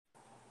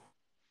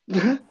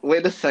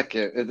Wait a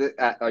second.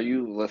 Are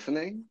you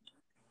listening?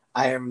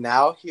 I am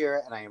now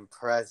here and I am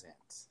present.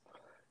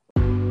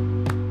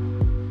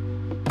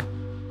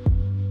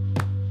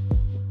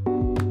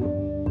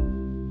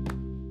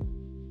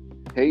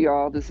 Hey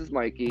y'all, this is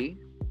Mikey,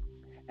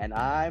 And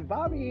I'm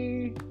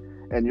Bobby.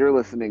 and you're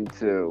listening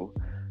to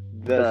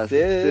The the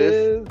Sis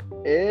Sis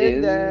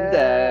Index.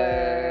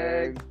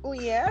 Index. Oh,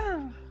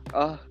 yeah.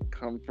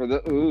 Come for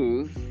the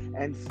ooze.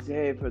 And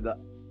stay for the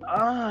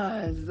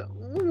us.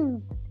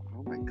 Ooh.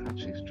 Oh my god,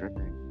 she's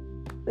dripping.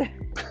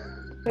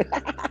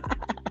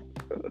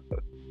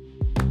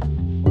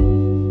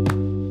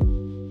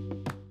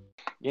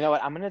 You know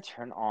what? I'm going to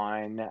turn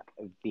on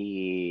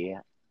the.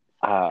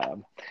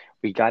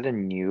 We got a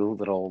new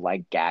little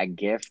gag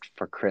gift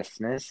for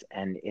Christmas,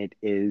 and it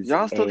is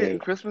Y'all still getting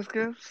Christmas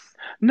gifts?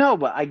 No,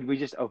 but we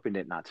just opened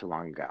it not too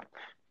long ago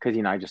because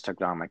I just took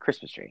it on my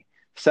Christmas tree.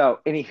 So,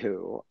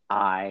 anywho,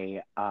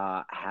 I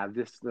have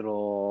this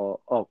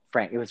little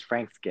Frank. It was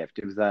Frank's gift.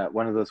 It was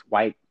one of those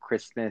white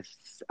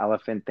Christmas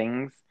elephant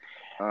things,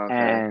 Okay.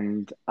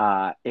 and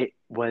it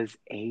was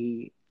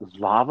a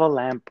lava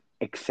lamp.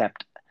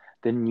 Except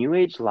the new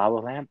age lava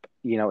lamp,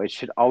 it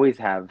should always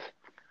have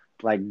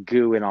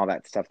goo and all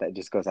that stuff that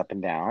just goes up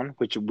and down.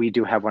 Which we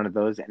do have one of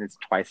those, and it's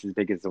twice as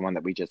big as the one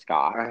that we just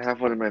got. I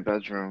have one in my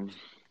bedroom.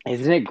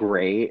 Isn't it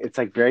great? It's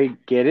very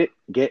get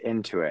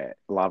into it,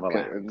 lava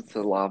Get lamp.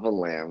 into lava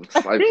lamps.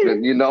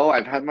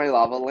 I've had my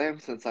lava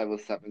lamp since I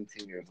was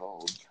 17 years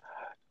old.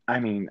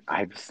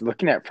 I was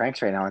looking at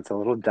Frank's right now. It's a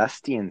little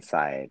dusty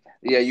inside.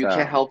 Yeah, you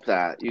can't So, help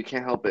that. You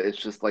can't help it. It's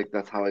just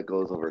that's how it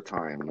goes over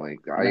time.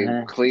 I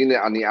uh clean it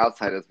on the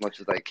outside as much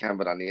as I can,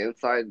 but on the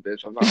inside,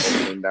 bitch, I'm not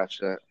opening that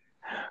shit.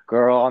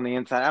 girl, on the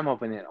inside, I'm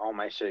opening all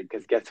my shit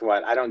because guess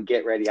what? I don't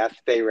get ready. I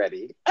stay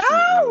ready. Mm-mm.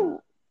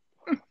 Oh!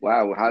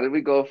 Wow, how did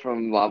we go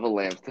from lava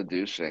lamps to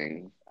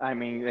douching?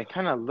 They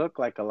kind of look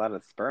like a lot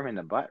of sperm in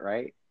the butt,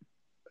 right?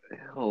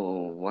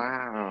 Oh,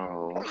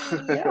 wow.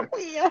 Yeah,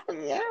 yeah,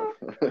 yeah.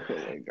 Oh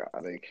my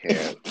God, I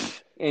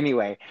can't.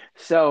 Anyway,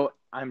 so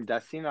I'm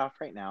dusting it off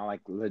right now,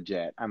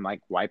 legit. I'm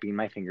wiping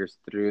my fingers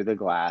through the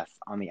glass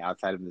on the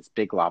outside of this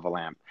big lava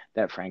lamp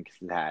that Frank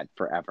has had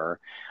forever.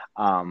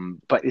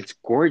 But it's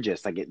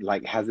gorgeous.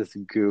 It has this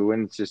goo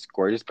and it's just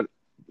gorgeous. But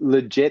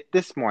legit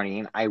this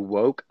morning I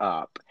woke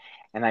up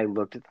and I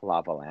looked at the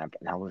lava lamp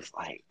and I was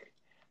like,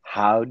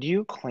 how do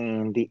you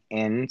clean the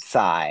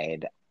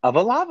inside of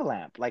a lava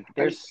lamp? I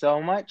There's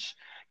so much.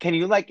 Can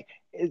you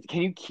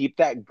can you keep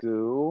that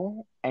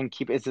goo and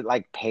is it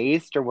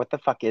paste or what the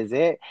fuck is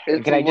it? And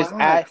It's can I just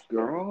add, wax,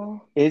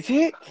 girl. is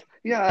it?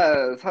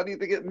 Yes. How do you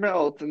think it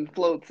melts and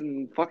floats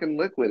in fucking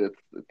liquid?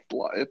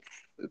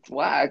 It's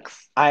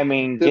wax.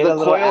 There's Get a a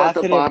little coil at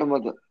the acid and bottom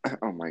of the.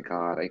 Oh my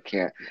God, I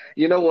can't.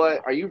 You know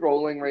what? Are you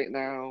rolling right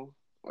now?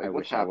 I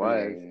What's wish I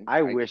was. happening? I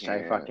I wish I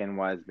can't. fucking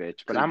was,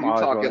 bitch. But Because I'm you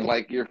always talking rolling.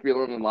 like you're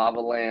feeling the lava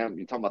lamp.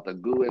 You talking about the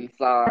goo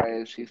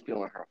inside. She's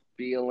feeling her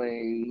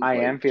feelings. I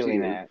Like am she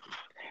feeling is. it.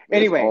 It's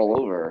Anyway, all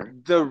over.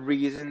 the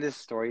reason this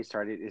story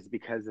started is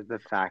because of the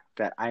fact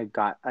that I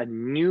got a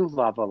new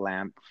lava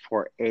lamp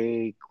for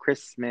a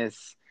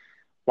Christmas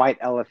white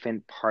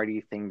elephant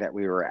party thing that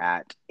we were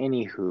at.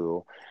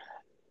 Anywho,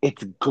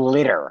 it's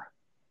glitter.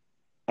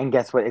 And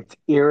guess what? It's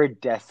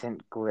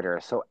iridescent glitter.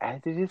 So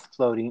as it is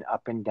floating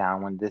up and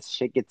down when this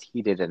shit gets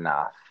heated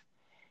enough,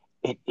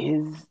 it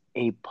is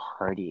a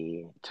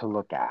party to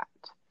look at.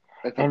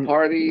 It's a And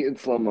party in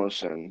slow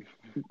motion.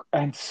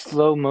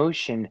 slow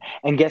motion.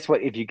 And guess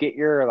what? If you get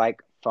your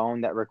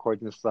phone that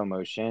records in slow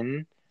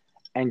motion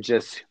and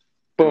just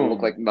It'll look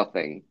boom, like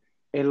nothing.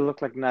 it'll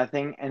look like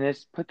nothing. And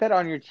just put that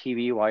on your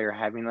TV while you're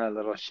having a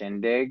little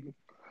shindig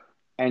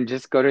and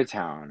just go to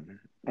town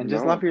and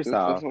just love No, this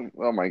yourself. doesn't.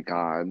 Oh my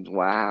God!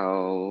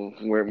 Wow.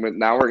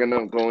 Now we're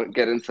gonna go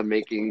get into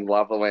making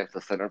lava lamps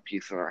the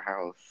centerpiece in our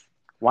house.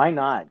 Why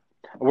not?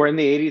 We're in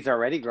the 80s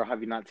already, girl.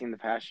 Have you not seen the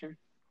fashion?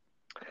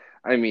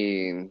 I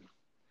mean,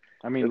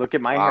 Look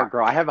at my hair, uh,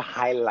 girl. I have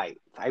highlights.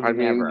 I've look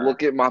never.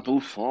 at my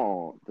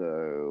bouffant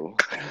though.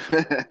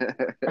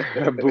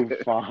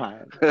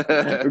 Buffon.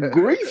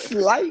 Grease That's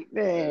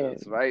lightning.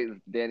 right,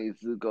 it's Danny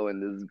Zuko in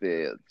this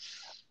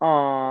bitch.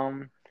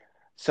 Um,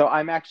 so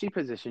I'm actually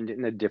positioned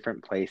in a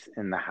different place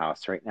in the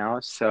house right now.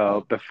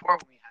 So before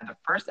we had the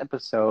first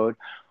episode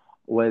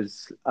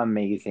was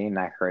amazing.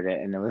 I heard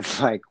it and it was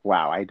like,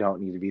 wow, I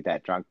don't need to be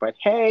that drunk. But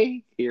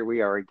hey, here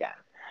we are again.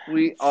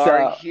 We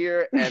are So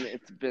here, and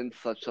it's been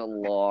such a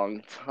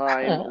long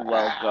time.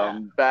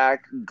 Welcome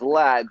back.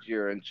 Glad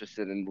you're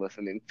interested in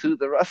listening to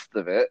the rest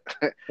of it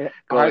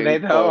are they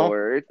going though?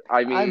 forward.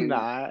 I'm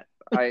not.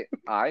 I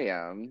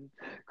am.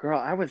 Girl,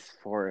 I was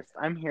forced.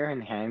 I'm here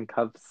in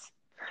handcuffs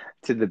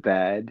to the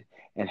bed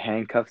and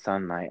handcuffs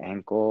on my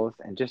ankles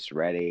and just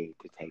ready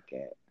to take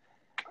it.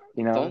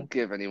 You know, Don't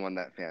give anyone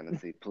that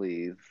fantasy,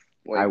 please.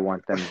 I Like,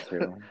 want them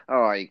to.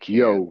 oh, I can't.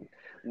 Yo,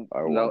 I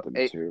No, want them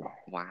to.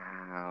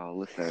 wow.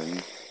 Listen,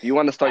 if you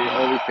want to start your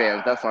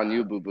OnlyFans, that's on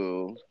you, boo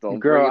boo. Don't bring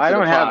Girl, it I to the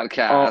don't have. Oh,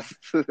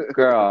 podcast.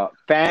 girl,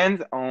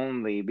 fans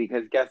only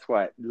because guess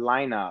what?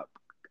 Line up.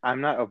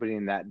 I'm not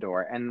opening that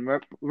door. And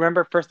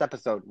remember, first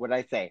episode, what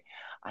I say?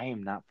 I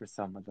am not for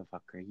some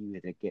motherfucker. You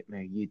either get me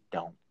or you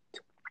don't.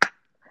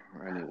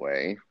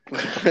 Anyway.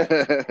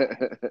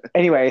 Okay.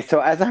 Anyway,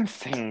 so as I'm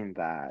saying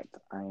that,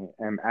 I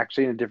am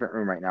actually in a different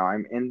room right now.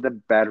 I'm in the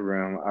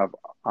bedroom of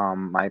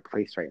my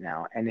place right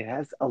now, and it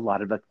has a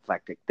lot of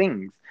eclectic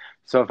things.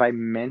 So if I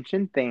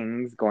mention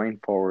things going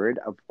forward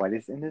of what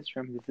is in this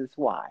room, this is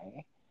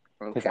why.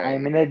 Because I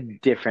am Okay. in a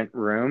different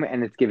room,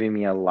 and it's giving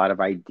me a lot of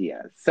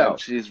ideas. And So,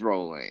 she's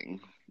rolling.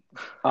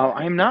 oh,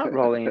 I'm not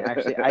rolling.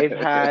 Actually, I'm I've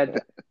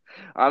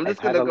just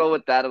had gonna a. go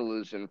with that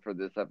illusion for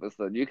this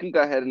episode. You can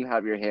go ahead and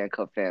have your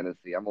handcuff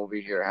fantasy. I'm over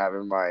here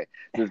having my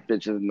this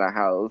bitch is in the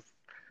house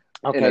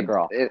in Okay, a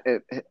girl.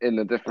 in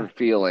a different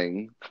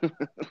feeling.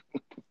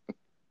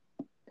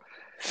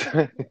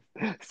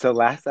 So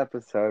last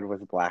episode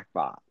was Black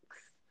Box.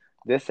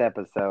 This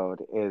episode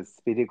is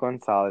Speedy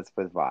Gonzalez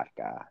with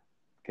vodka,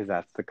 because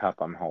that's the cup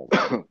I'm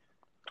holding.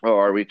 Oh,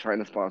 are we trying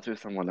to sponsor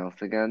someone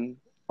else again?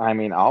 I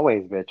mean,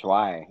 always, bitch.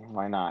 Why?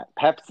 Why not?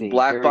 Pepsi.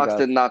 Black Here we Box go.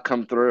 did not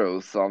come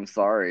through, so I'm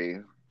sorry.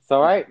 So,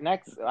 right,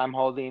 next, I'm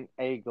holding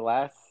a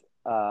glass,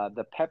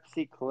 the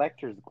Pepsi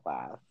collector's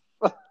glass.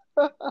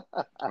 Oh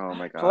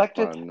my God,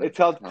 Collected. fun It's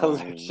called time.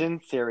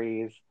 Collection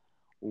Series,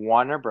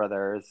 Warner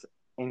Brothers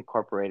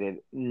Incorporated,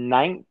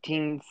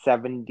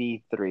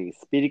 1973.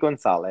 Speedy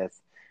Gonzalez,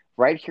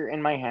 right here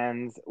in my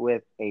hands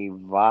with a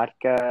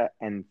vodka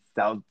and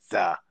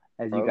seltzer,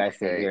 as you guys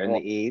say Okay, here in the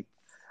well, East.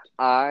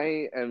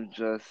 I am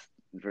just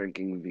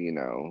drinking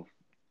vino.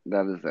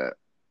 That is it.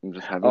 I'm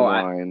just Oh, having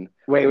wine.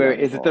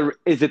 wait. That's all.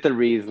 Is it the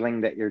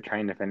Riesling that you're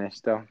trying to finish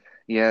still?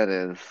 Yeah, it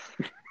is.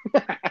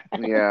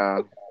 Yeah.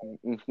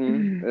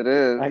 It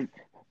is. I,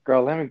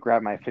 girl, let me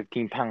grab my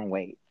 15-pound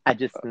weight. I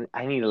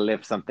need to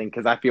lift something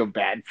because I feel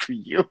bad for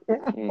you.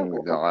 Oh my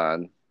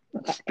God.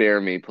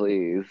 Spare me,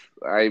 please.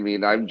 I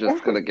mean, I'm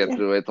just gonna get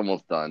through it. It's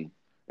almost done.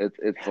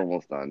 It's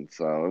almost done.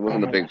 So it Oh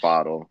wasn't a my big gosh.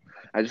 bottle.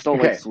 I just don't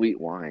like Okay, sweet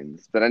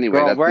wines. But anyway,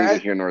 girl, that's neither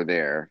whereas here nor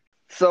there.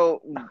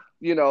 So,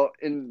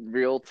 in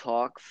real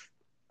talks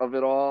of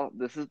it all,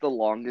 this is the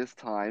longest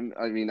time.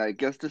 I mean, I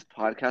guess this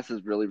podcast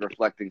is really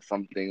reflecting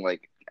something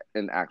like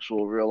in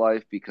actual real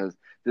life because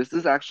this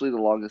is actually the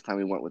longest time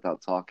we went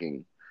without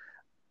talking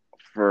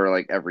for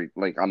like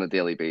on a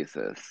daily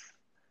basis.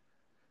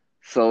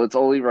 So it's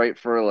only right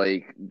for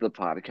like the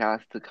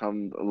podcast to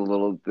come a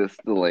little this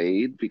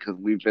delayed because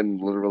we've been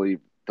literally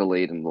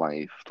delayed in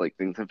life. Like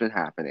things have been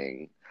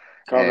happening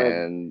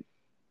COVID, and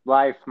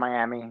life,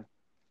 Miami.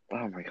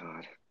 oh my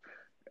God.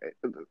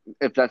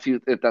 If that's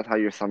how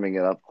you're summing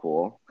it up,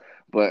 cool.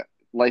 But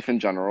life in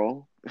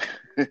general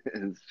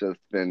has just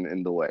been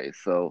in the way.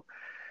 So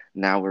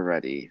now we're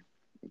ready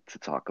to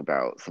talk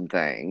about some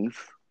things.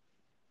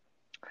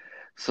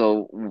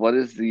 So what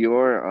is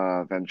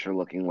your venture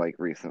looking like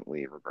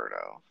recently,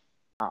 Roberto?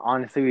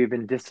 Honestly, we've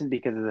been distant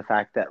because of the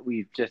fact that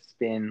we've just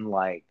been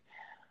like,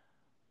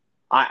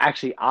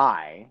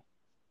 I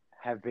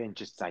have been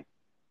just like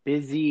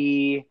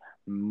busy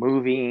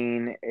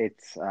moving.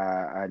 It's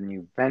a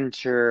new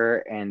venture,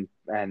 and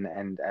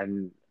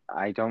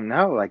I don't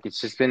know. Like it's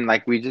just been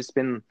like we've just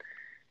been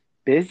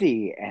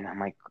busy, and I'm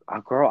like,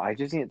 oh, girl, I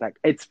just need like.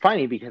 It's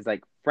funny because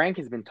like Frank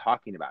has been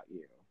talking about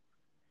you,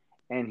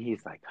 and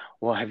he's like,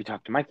 well, have you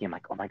talked to Mikey? I'm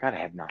like, oh my God, I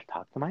have not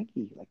talked to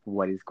Mikey. Like,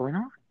 what is going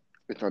on?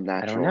 It's I don't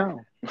unnatural.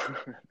 know.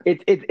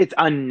 It's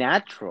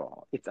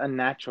unnatural. It's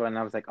unnatural, and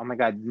I was like, oh my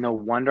God, no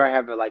wonder I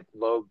have like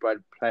low blood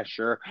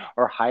pressure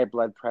or high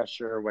blood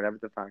pressure or whatever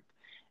the fuck.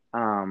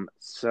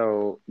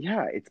 So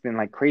yeah, it's been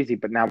like crazy,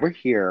 but now we're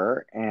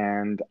here,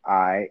 and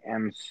I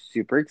am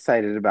super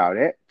excited about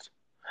it.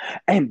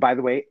 And by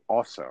the way,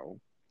 also,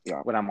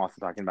 Yeah. what I'm also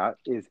talking about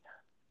is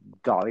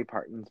Dolly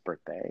Parton's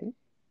birthday.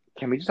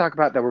 Can we just talk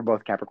about that we're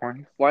both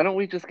Capricorns? Why don't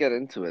we just get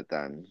into it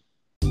then?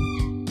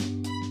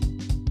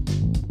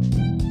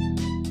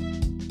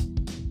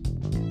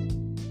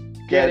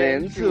 Get Get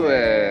into into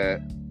it.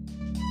 it.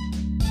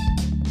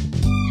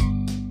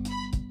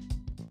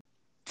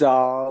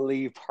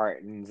 Dolly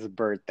Parton's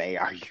birthday.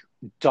 Are you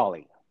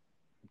Dolly?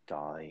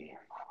 Dolly,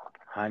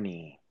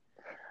 honey,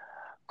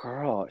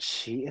 girl,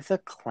 she is a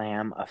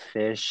clam, a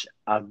fish,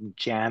 a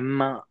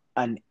gem,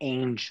 an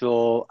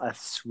angel, a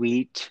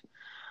sweet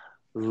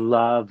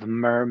love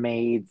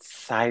mermaid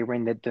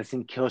siren that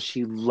doesn't kill.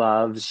 She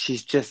loves.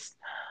 She's just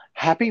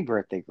happy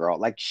birthday, girl.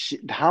 Like,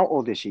 how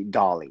old is she?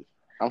 Dolly.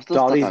 I'm still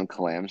stuck Dolly's on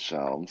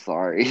clamshell. I'm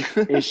sorry.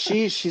 is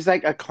she? She's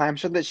like a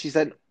clamshell that she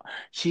said.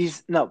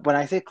 She's no. When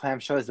I say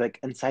clamshell, is like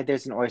inside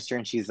there's an oyster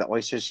and she's the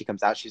oyster. She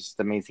comes out. She's just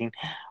amazing.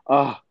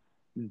 Oh,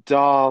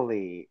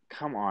 Dolly,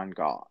 come on,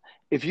 girl.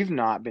 If you've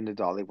not been to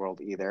Dolly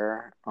World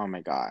either, oh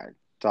my God,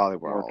 Dolly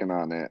World. Working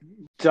on it.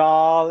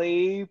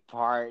 Dolly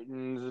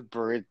Parton's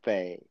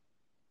birthday.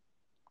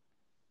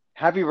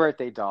 Happy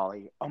birthday,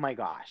 Dolly. Oh my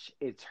gosh,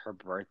 it's her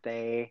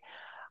birthday.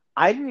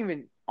 I didn't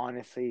even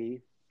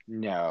honestly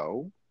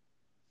know,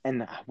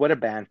 and what a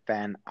band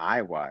fan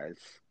I was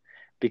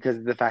because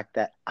of the fact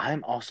that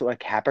I'm also a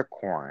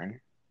Capricorn,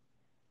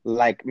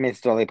 like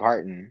Miss Dolly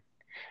Parton.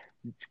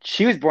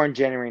 She was born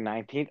January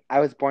 19th. I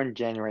was born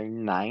January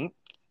 9th.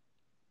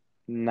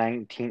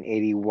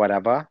 1980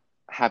 whatever.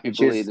 Happy And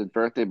she's, belated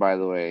birthday, by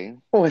the way.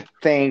 oh,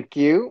 thank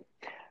you.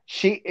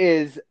 She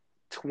is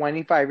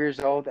 25 years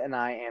old and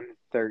I am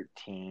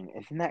 13.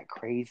 Isn't that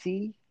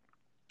crazy?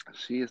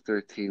 She is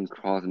 13,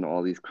 causing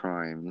all these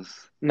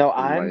crimes No, in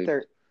I'm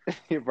life.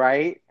 13,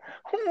 right?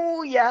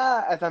 Oh,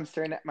 yeah, as I'm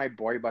staring at my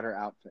boy butter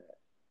outfit.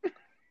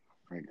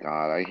 My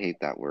God, I hate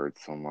that word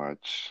so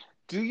much.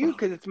 Do you?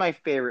 Because it's my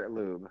favorite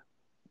lube.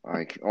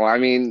 Like, well, I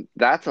mean,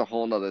 that's a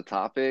whole nother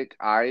topic.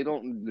 I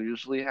don't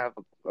usually have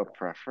a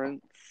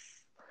preference.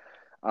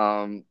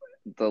 Um,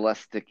 the less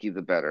sticky,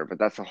 the better. But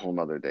that's a whole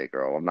nother day,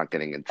 girl. I'm not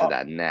getting into Oh,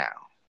 that now.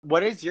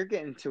 what is your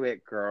getting to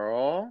it,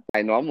 girl?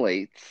 I know I'm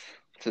late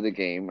to the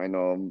game. I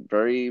know I'm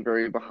very,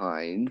 very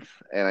behind,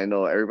 and I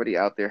know everybody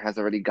out there has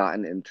already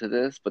gotten into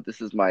this, but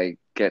this is my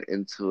get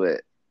into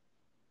it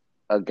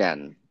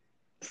again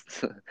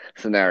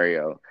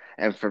scenario.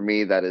 And for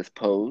me, that is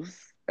Pose.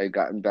 I've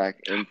gotten back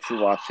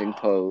into watching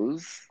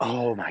Pose.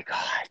 Oh my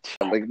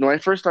God. Like when I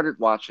first started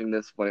watching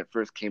this, when it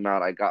first came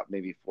out, I got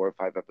maybe 4 or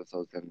 5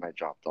 episodes in and I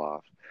dropped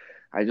off.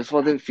 I just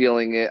wasn't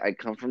feeling it. I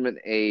come from an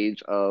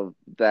age of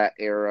that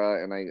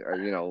era,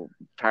 and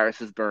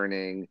Paris is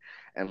Burning,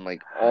 and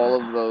like all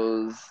of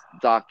those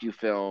docu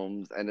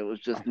films, and it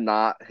was just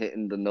not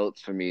hitting the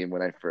notes for me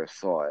when I first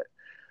saw it.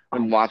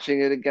 When Oh,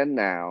 watching it again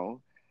now,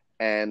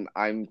 and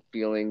I'm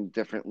feeling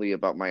differently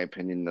about my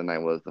opinion than I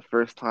was the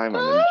first time.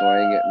 I'm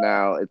enjoying it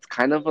now. It's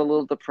kind of a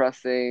little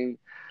depressing,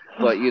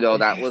 but it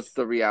that was is.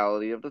 the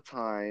reality of the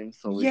time.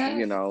 So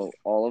Yes.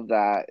 all of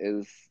that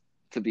is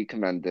to be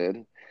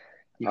commended.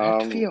 You have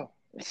to Um, feel.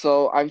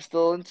 so I'm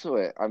still into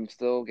it. I'm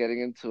still getting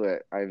into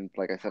it. I'm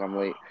like I said, I'm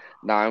late.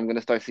 Now I'm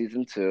gonna start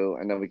season 2,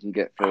 and then we can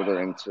get further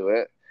into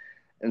it.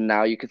 And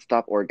now you could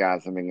stop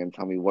orgasming and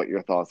tell me what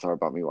your thoughts are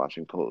about me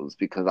watching Pose,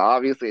 because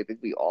obviously I think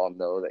we all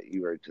know that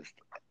you are just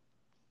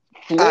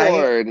I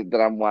floored that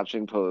I'm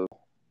watching Pose.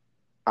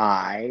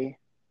 I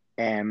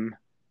am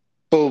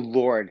oh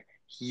Lord.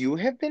 You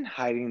have been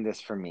hiding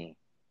this from me.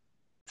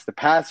 It's the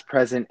past,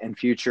 present, and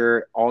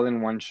future all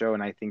in one show,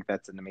 and I think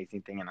that's an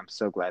amazing thing, and I'm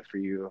so glad for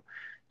you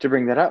to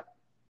bring that up.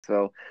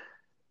 So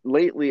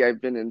lately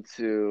I've been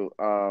into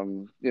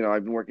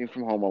I've been working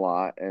from home a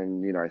lot,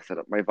 and I set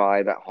up my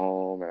vibe at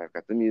home, and I've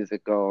got the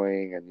music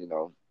going,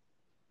 and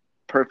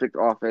perfect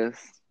office,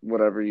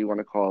 whatever you want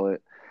to call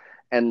it.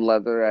 And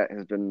Leatherette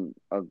has been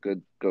a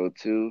good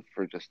go-to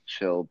for just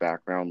chill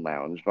background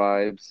lounge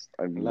vibes.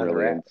 I'm really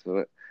Leatherette. into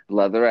it.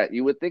 Leatherette,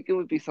 you would think it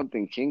would be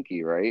something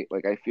kinky, right?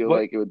 Like I feel What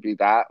like it would be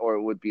that, or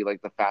it would be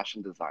like the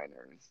fashion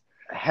designers.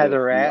 But no,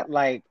 Heatherette?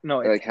 Like no,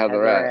 it's like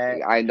Heatherette.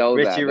 Heatherette. I know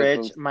Richie that.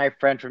 Rich, my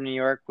friend from New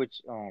York,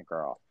 which oh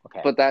girl.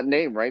 Okay. But that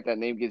name, right? That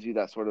name gives you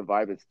that sort of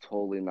vibe. It's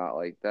totally not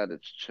like that.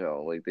 It's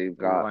chill. Like they've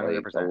got like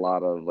a 100%.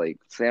 lot of like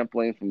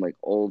sampling from like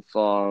old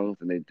songs,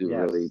 and they do Yes.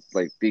 really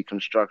like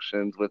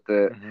deconstructions with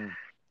it. Hmm.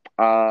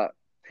 Uh,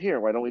 Here,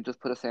 why don't we just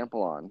put a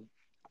sample on?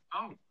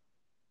 Oh.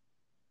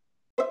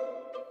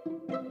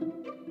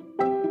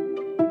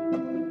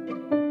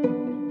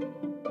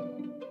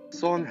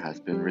 Song has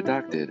been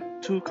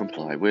redacted to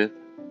comply with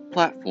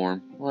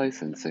platform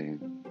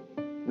licensing.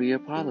 We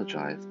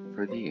apologize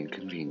for the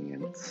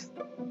inconvenience.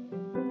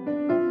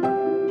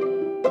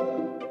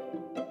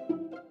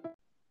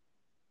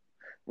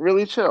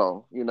 Really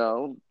chill,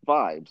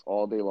 vibes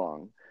all day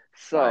long.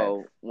 Vibes.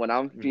 So when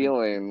I'm Hmm.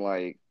 feeling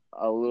like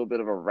a little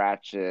bit of a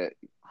ratchet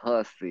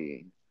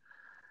hussy,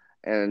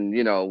 and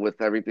with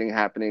everything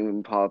happening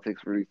in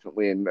politics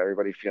recently and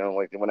everybody feeling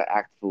like they want to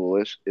act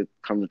foolish, it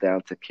comes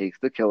down to Cakes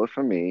the Killer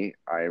for me.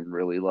 I'm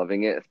really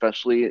loving it,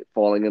 especially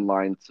falling in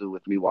line to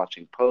with me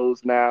watching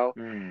Pose now.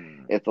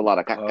 Mm. It's a lot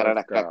of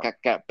Pose girl.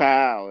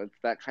 pow. It's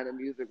that kind of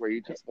music where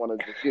you just want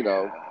to just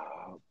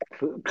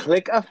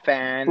Click a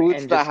fan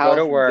boots and the just go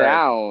to house work.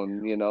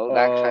 down,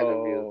 that kind of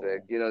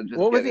music, Oh. just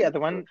What was get the other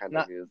into it one? kind of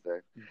Not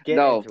music. get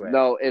No, into it.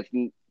 no,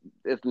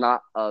 it's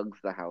not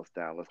Uggs the house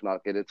down. Let's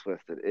not get it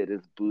twisted. It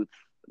is boots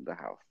the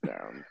house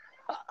down.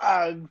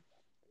 Uh,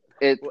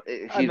 He's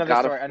another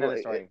got a story. Another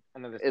story.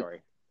 Another it,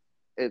 story.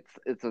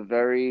 it's a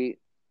very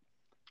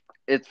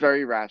it's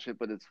very ratchet,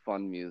 but it's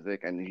fun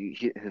music, and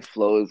his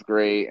flow is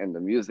great, and the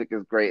music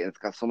is great, and it's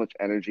got so much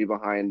energy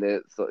behind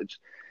it. So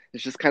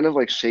it's just kind of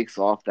like shakes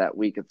off that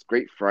week. It's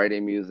great Friday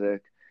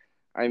music.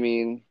 I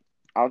mean,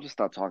 I'll just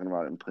stop talking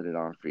about it and put it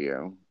on for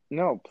you.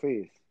 No,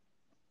 please.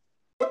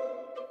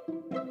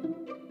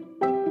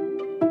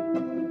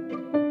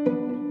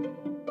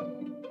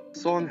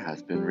 Song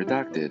has been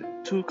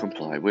redacted to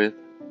comply with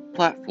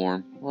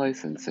platform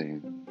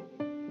licensing.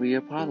 We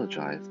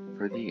apologize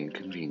for the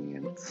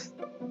inconvenience.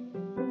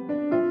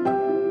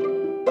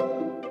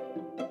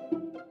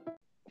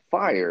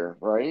 Fire,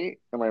 right?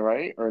 Am I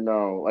right or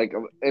no? Like,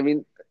 I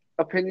mean,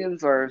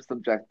 opinions are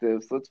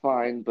subjective, so it's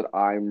fine, but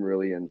I'm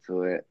really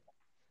into it.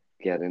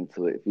 Get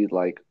into it if you'd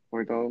like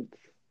or don't.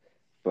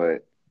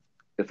 But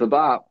it's a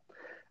bop.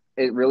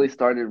 It really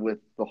started with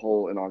the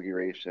whole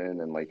inauguration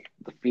and like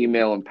the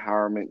female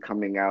empowerment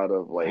coming out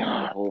of like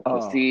the whole Oh.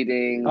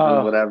 proceedings and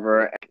Oh.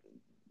 whatever.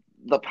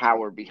 the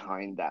power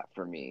behind that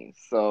for me.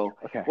 So,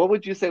 Okay. what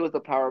would you say was the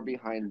power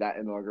behind that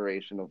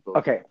inauguration of those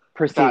Okay.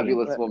 Proceeding.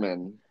 fabulous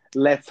women?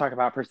 Let's talk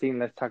about proceeding.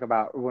 Let's talk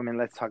about women.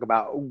 Let's talk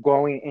about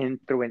going in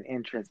through an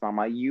entrance,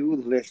 mama. You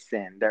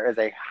listen. There is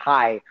a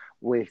high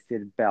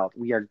waisted belt.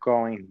 We are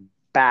going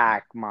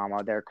back,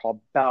 mama. They're called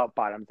belt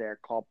bottoms. They're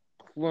called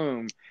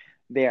plume.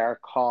 They are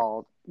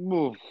called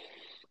oof,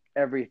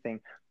 everything.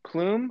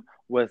 Plume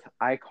was,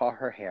 I call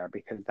her hair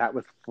because that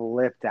was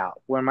flipped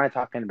out. What am I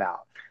talking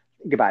about?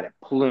 Think about it.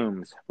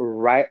 Plumes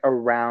right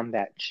around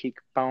that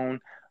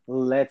cheekbone.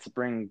 Let's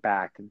bring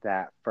back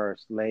that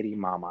first lady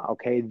mama.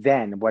 Okay,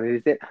 then what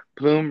is it?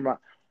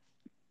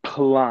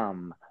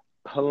 Plum,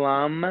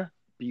 plum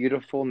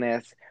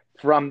beautifulness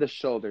from the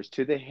shoulders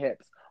to the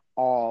hips,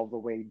 all the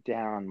way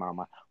down,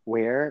 mama.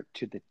 Where?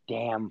 To the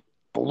damn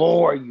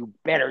floor. You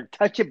better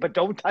touch it, but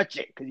don't touch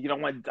it because you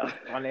don't want dust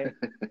on it.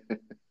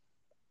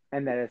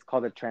 And that is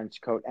called a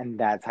trench coat, and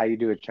that's how you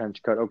do a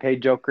trench coat. Okay,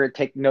 Joker,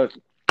 take notes.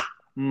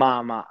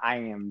 Mama, I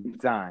am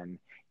done.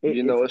 It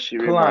You know is what she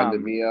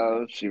reminded plum. me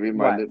of? She What?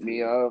 reminded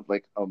me of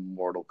like a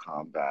Mortal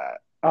Kombat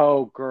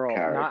Oh, girl,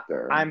 not.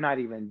 character. I'm not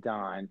even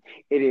done.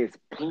 It is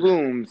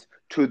plumes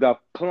to the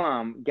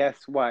plum.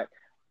 Guess what?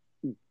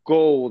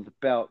 Gold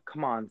belt.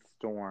 Come on,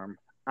 Storm.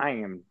 I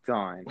am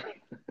done.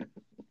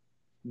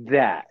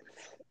 That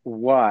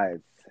was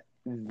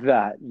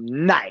the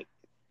night.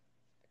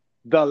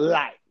 The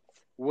lights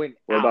went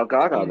What out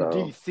about Gaga in though?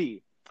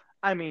 DC.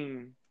 I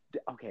mean,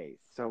 okay,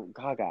 so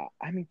Gaga.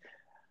 I mean,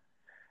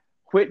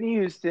 Whitney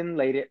Houston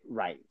laid it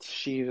right.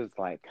 She was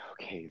like,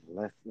 "Okay,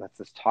 let's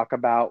just talk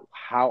about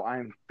how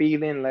I'm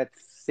feeling.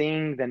 Let's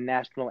sing the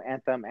national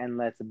anthem and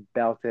let's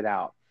belt it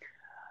out."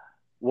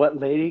 What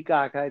Lady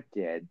Gaga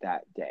did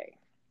that day,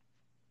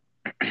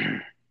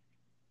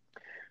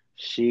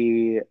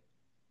 she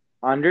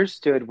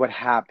understood what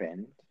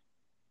happened.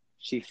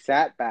 She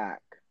sat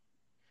back.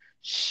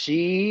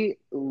 She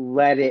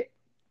let it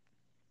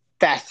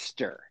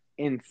fester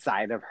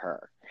inside of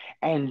her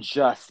and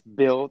just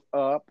build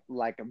up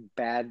like a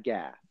bad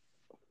gas.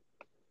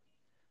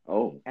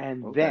 Oh,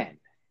 And okay. then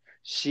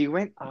she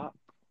went up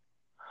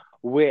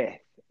with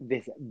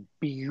this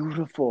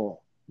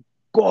beautiful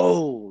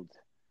gold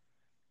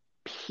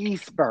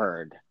peace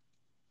bird.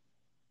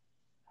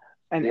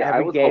 And Yeah, I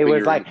every was gay hoping you was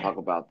were going like, to talk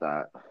about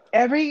that.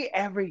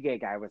 every gay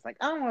guy was like,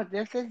 oh,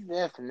 this is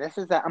this and this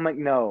is that. I'm like,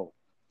 no,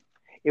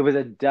 it was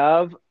a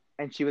dove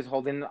and she was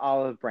holding an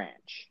olive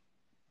branch.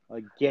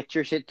 Like, get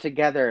your shit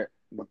together,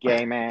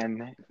 gay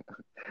man.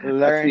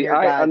 Learn See,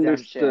 your goddamn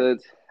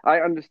shit. I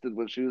understood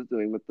what she was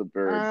doing with the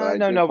bird, but I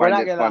No, did no, we're find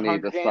not it gonna funny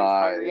Hunger Games,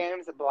 Hunger besides.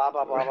 Games, blah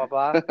blah blah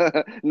blah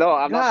blah. No,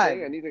 I'm not saying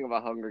God, anything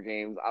about Hunger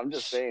Games. I'm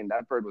just saying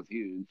that bird was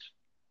huge.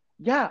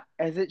 yeah,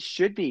 as it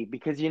should be,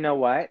 because you know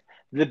what?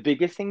 The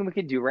biggest thing we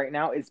could do right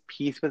now is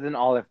peace with an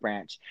olive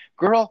branch.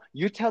 Girl,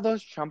 you tell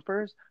those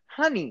Trumpers,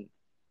 honey,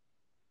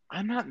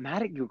 I'm not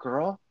mad at you,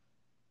 girl.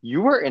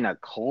 You were in a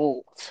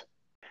cult.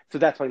 So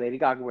that's why Lady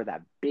Gaga wore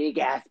that big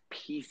ass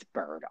peace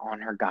bird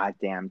on her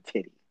goddamn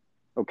titty.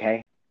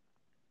 Okay?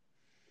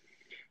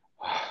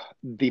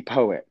 The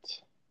poet.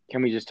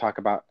 Can we just talk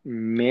about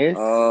Miss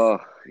Oh,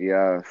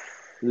 yes.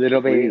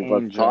 Little Baby Please,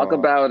 let's talk Angel?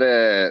 about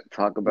it.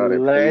 Talk about it,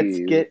 Let's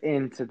please. get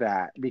into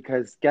that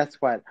because guess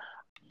what?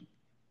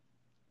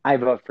 I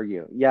vote for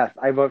you. Yes,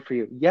 I vote for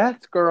you.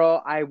 Yes,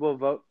 girl, I will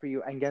vote for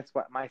you. And guess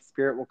what? My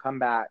spirit will come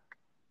back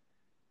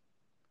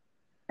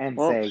and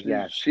Well, say she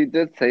yes. she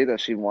did say that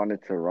she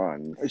wanted to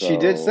run, She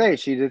did so say,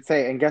 she did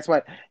say. And guess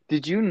what?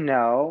 Did you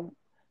know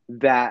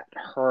that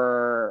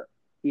her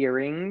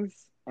earrings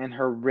and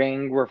her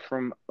ring were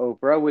from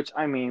Oprah? Which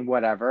I mean,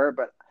 whatever.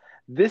 But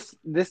this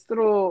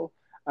little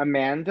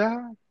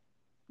Amanda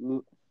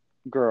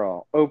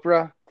girl,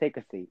 Oprah, take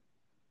a seat.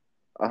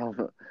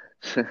 um,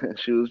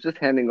 she was just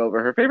handing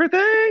over her favorite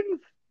things.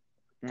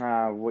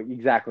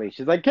 Exactly.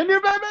 She's like, "Can you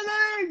buy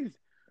my legs?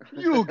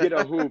 You get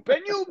a hoop,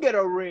 and you get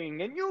a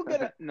ring, and you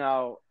get a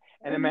no."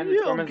 And And Amanda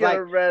you'll Storm is get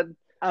a like, red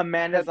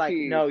Amanda's like,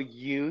 headpiece. "No,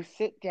 you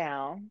sit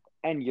down,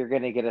 and you're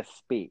gonna get a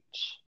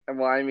speech."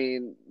 Well, I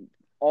mean,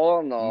 all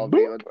in all, the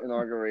Boop.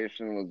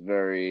 inauguration was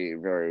very,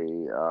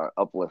 very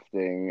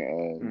uplifting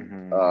and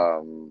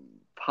Mm-hmm.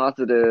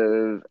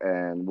 positive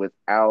and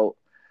without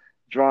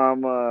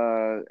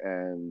drama.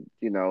 And,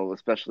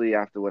 especially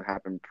after what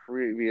happened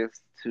previous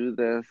to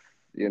this,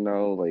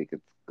 like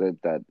it's good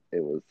that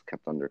it was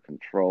kept under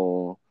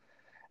control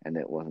and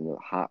it wasn't a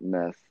hot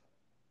mess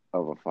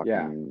of a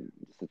Yeah. fucking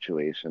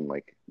situation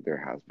like there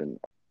has been.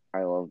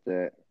 I loved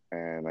it,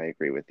 and I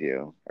agree with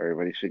you.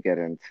 Everybody should get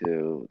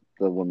into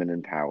the women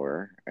in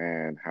power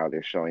and how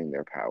they're showing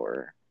their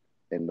power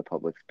in the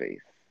public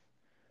space.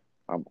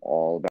 I'm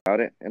all about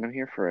it, and I'm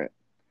here for it.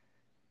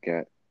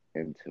 Get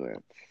into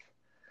it.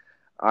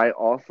 I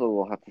also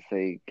will have to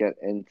say, get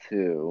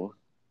into,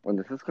 and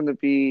this is going to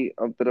be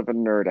a bit of a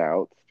nerd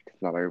out because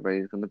not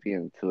everybody's going to be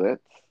into it,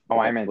 Oh, but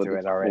I'm that's what into it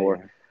it's already.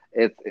 for.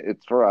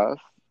 It's for us,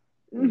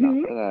 not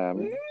Mm-hmm. for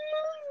them.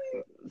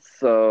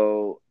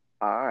 So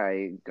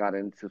I got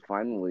into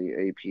finally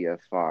a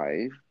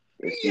PS5.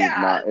 If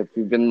Yes.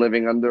 you've been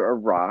living under a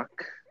rock,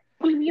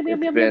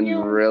 It's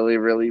been really,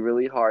 really,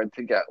 really hard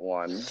to get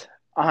one.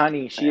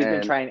 Honey, she has been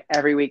And trying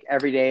every week,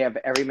 every day, of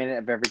every minute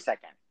of every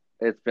second.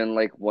 it's been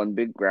like one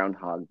big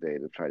Groundhog Day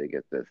to try to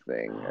get this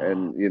thing.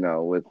 And, you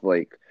know, with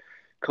like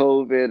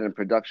COVID and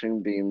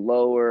production being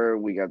lower,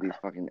 we got these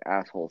fucking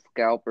asshole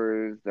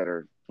scalpers that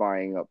are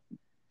buying up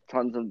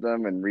tons of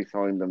them and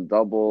reselling them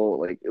double.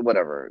 Like,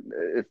 whatever.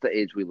 It's the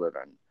age we live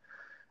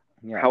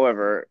in. Yes.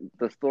 However,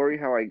 the story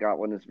how I got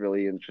one is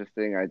really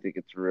interesting. I think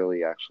it's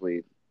really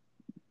actually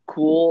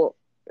cool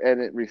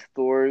and it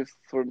restores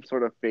some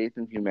sort of faith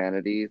in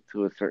humanity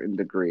to a certain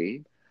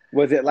degree.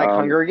 Was it like Um,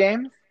 Hunger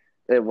Games?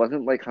 it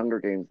wasn't like Hunger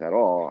Games at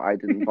all. I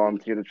didn't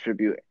volunteer to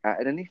tribute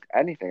at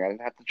anything. I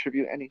didn't have to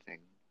tribute anything,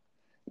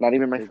 not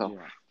even Did myself. you?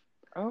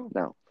 Oh,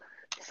 No.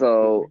 excuse me.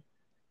 So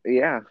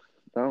yeah,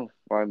 no.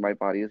 My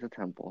body is a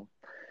temple.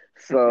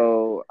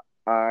 So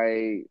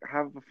I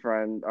have a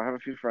friend. I have a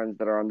few friends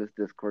that are on this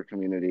Discord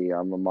community.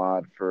 I'm a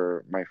mod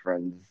for my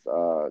friend's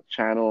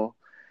channel,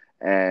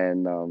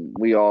 and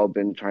we all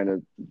been trying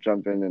to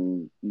jump in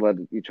and let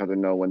each other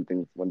know when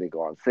they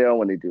go on sale,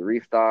 when they do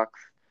restocks.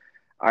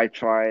 I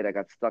tried. I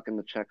got stuck in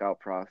the checkout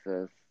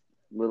process.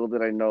 Little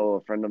did I know,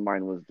 a friend of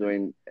mine was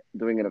doing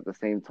it at the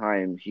same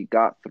time. He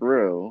got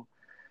through,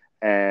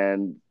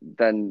 and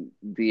then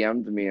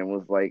DM'd me and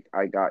was like,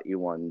 "I got you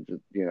one.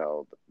 Just,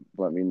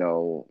 let me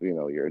know,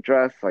 your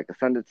address so I can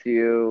send it to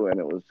you." And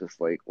it was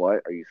just like,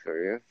 "What? Are you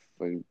serious?"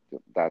 Like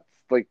that's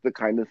like the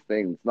kindest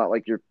thing. It's not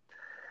like you're,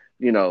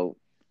 you know,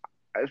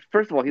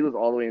 first of all, he was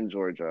all the way in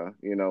Georgia.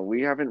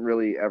 We haven't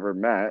really ever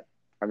met.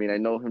 I mean, I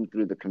know him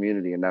through the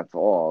community, and that's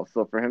all.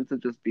 So for him to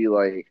just be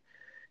like,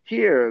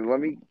 "Here, let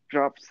me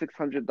drop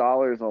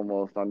 $600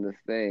 almost on this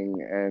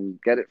thing and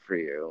get it for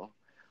you,"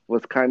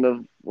 was kind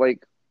of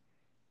like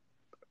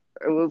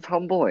it was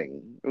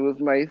humbling. It was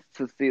nice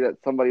to see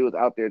that somebody was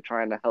out there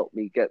trying to help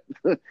me get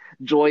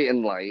joy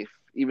in life,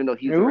 even though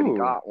he's already Ooh.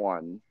 got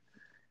one.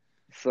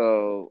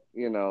 So,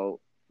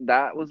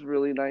 that was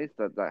really nice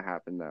that that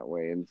happened that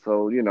way. And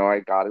so, I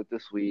got it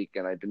this week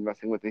and I've been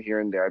messing with it here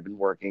and there. I've been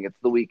working. It's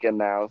the weekend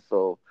now,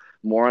 so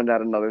more on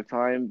that another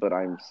time, but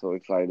I'm so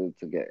excited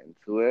to get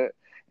into it.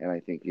 And I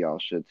think y'all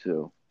should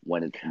too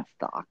when it's in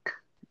stock.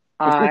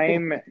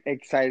 I'm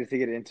excited to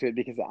get into it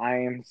because I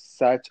am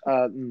such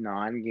a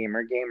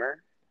non-gamer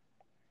gamer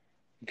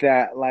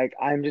that like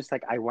I'm just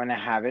like I want to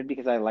have it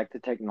because I like the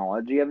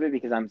technology of it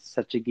because I'm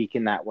such a geek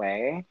in that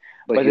way.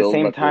 But But at the you'll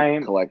same let it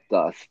time, collect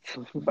dust.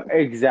 but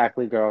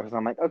exactly, girl, because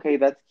I'm like, okay,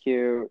 that's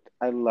cute.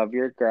 I love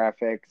your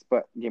graphics,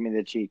 but give me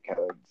the cheat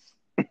codes.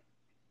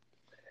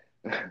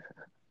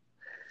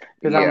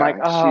 Because I'm like,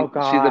 Yeah, oh she's a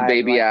God, like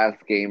baby ass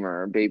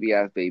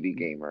baby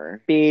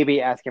gamer.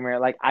 baby asking me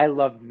like I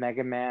love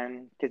Mega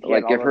Man because he had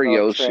Like all give those her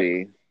little tricks.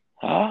 Yoshi.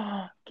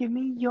 Give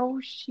me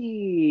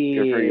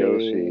Give her Yoshi.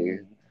 Yoshi.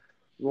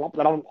 Blop,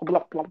 blop,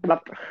 blop, blop,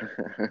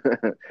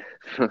 blop.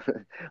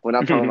 We're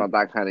not talking about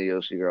that kind of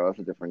Yoshi, girl. That's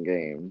a different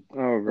game.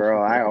 Oh,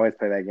 girl, I always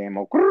play that game.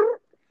 Oh,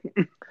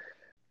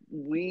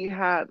 We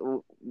had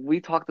we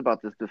talked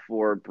about this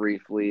before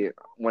briefly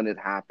when it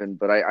happened,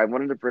 but I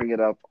wanted to bring it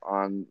up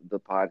on the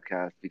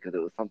podcast because it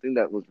was something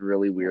that was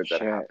really oh weird that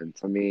shit. happened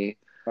to me.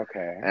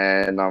 Okay.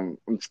 And I'm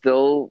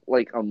still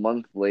like a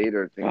month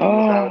later thinking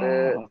about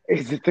it. Oh,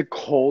 is it the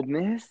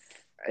coldness?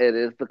 It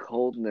is the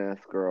coldness,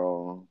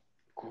 girl.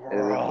 It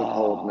is the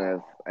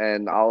coldness. Girl.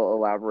 And I'll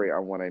elaborate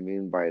on what I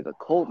mean by the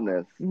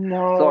coldness. So I've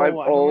No, I don't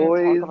want to talk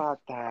always, about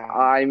that.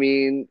 I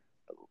mean,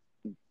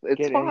 it's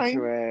Get into fine.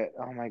 it.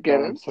 Oh my Get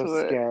God, I'm so into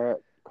it. scared.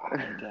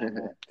 God damn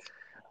it.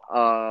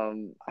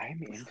 Um,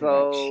 I'm into that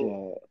so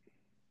shit.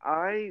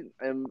 I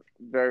am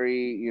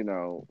very,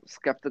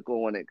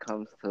 skeptical when it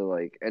comes to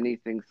like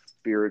anything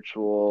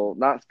spiritual,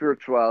 not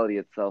spirituality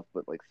itself,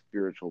 but like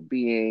spiritual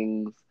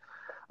beings,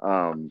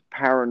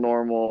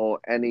 paranormal,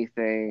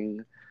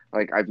 anything.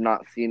 Like I've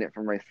not seen it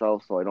for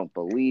myself, so I don't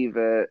believe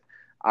it.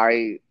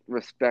 I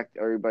respect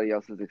everybody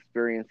else's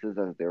experiences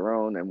as their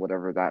own and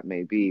whatever that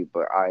may be,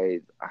 but I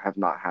have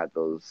not had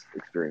those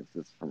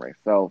experiences for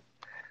myself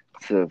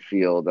to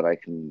feel that I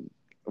can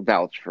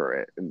vouch for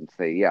it and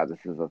say, yeah, this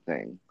is a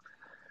thing.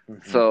 Hmm.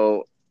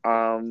 So,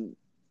 I'm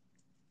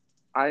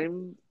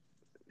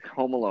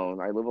home alone.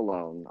 I live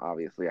alone,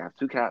 obviously. I have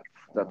two cats.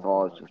 That's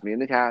all. It's just me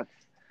and the cats.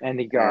 And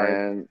the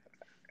guard.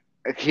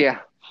 And yeah,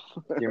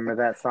 Do you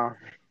remember that song?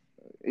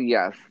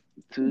 yes,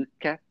 two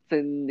cats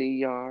in the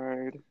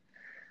yard.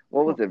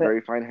 What was Oh, it?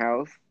 Very fine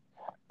house.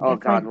 Oh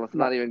that's God, let's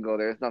not even go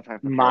there. It's not time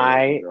for karaoke,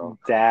 my girl.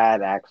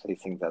 dad actually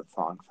sings that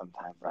song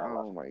sometimes. I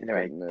love Oh it. my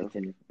Anyway, goodness.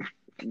 continue.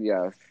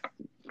 Yes,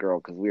 girl,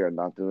 because we are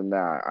not doing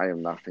that. I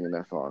am not singing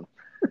that song.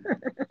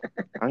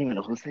 I don't even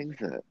know who sings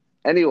it.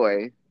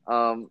 Anyway,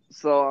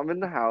 so I'm in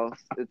the house.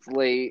 It's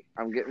late.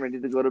 I'm getting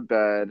ready to go to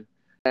bed,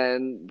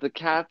 and the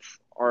cats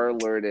are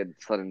alerted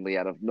suddenly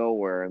out of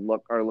nowhere and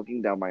are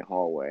looking down my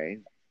hallway.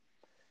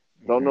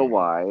 Don't know Hmm.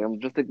 why. I'm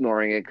just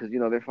ignoring it because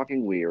they're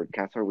fucking weird.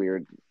 Cats are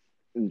weird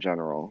in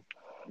general.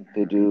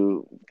 They Hmm.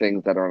 do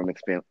things that are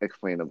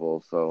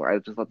unexplainable, so I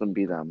just let them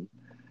be them.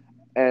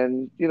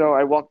 And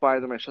I walk by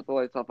them. I shut the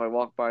lights off. I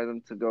walk by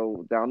them to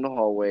go down the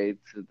hallway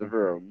to the Hmm.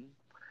 room,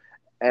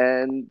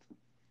 And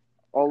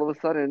all of a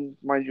sudden,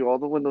 mind you, all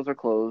the windows are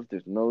closed.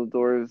 There's no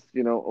doors,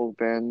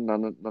 open.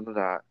 None of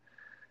that.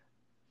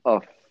 A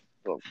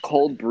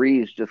cold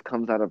breeze just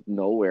comes out of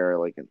nowhere,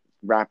 like it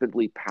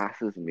rapidly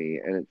passes me,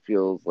 and it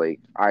feels like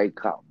I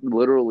got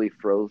literally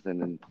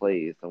frozen in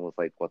place and was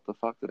like, "What the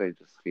fuck did I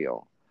just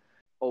feel?"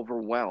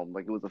 Overwhelmed.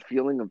 Like it was a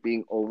feeling of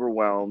being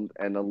overwhelmed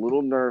and a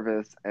little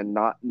nervous and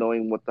not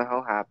knowing what the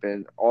hell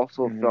happened.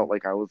 Also Mm-hmm. felt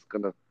like I was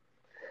gonna,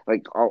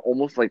 like,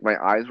 almost like my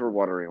eyes were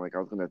watering, like I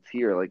was gonna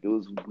tear. Like it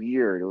was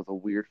weird. It was a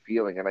weird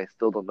feeling, and I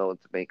still don't know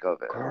what to make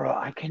of it. Girl,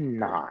 I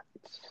cannot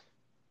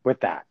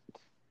with that.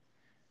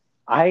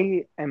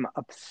 I am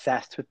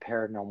obsessed with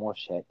paranormal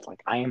shit. Like,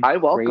 I am I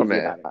welcome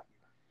crazy it. about it.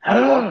 I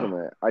welcome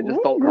it. I just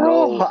Ooh, don't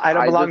girl, know. I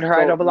don't I belong just to her. I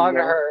don't don't belong to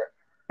know. her.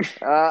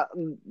 Uh,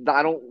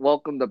 I don't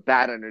welcome the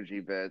bad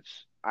energy, bitch.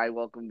 I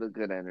welcome the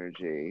good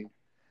energy.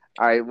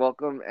 I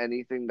welcome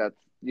anything that's,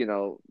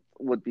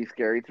 would be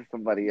scary to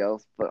somebody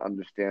else, but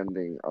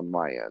understanding on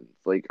my end.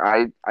 Like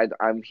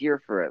I'm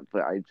here for it,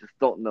 but I just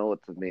don't know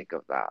what to make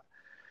of that.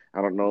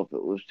 I don't know if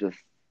it was just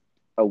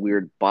a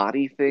weird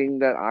body thing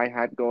that I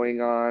had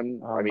going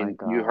on. Oh I my mean,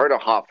 you God. heard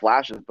of hot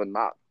flashes, but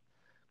not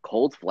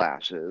cold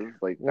flashes.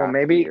 Like Well, that's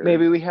maybe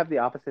weird. we have the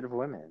opposite of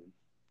women.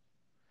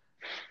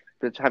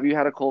 Bitch, have you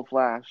had a cold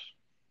flash?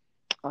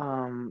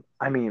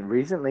 I mean,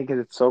 recently because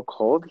it's so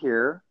cold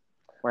here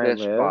where I Bitch,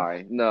 live.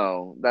 bye.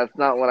 No, that's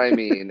not what I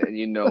mean, and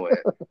you know it.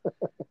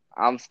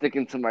 I'm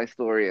sticking to my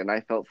story, and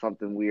I felt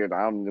something weird.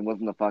 It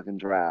wasn't a fucking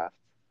draft.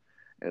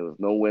 It was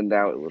no wind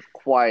out. It was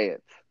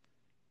quiet.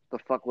 The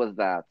fuck was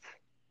that?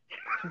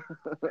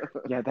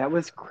 Yeah, that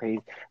was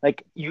crazy.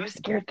 Like, you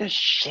scared the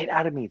shit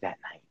out of me that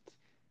night.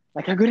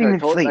 Like, I couldn't even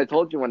I sleep.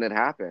 told you when it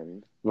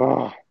happened.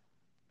 Ugh.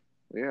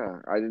 Yeah,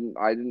 I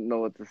didn't know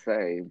what to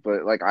say,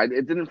 but like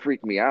it didn't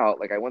freak me out.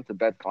 Like I went to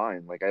bed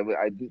fine. Like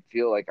I didn't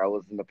feel like I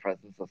was in the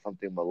presence of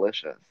something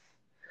malicious.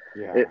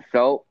 Yeah. It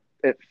felt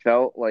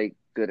like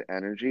good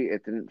energy.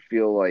 It didn't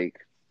feel like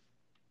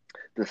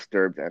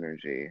disturbed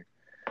energy.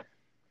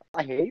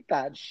 I hate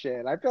that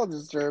shit. I feel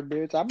disturbed,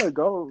 bitch. I'm a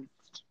ghost.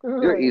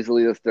 You're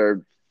easily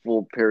disturbed,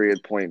 full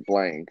period, point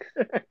blank.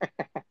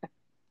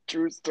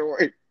 True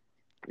story.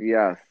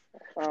 Yes.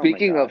 Oh my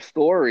Speaking God. of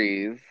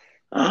stories,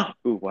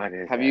 Ooh, what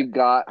is have it? you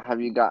got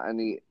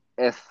any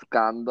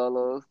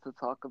escándalos to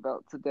talk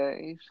about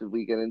today? Should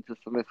we get into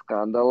some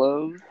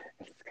escándalos?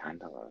 It's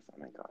scandalous. Oh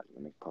my God.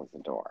 Let me close the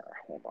door.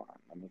 Hold on.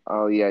 Let me close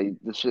Oh the yeah, door.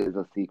 this shit is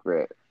a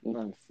secret.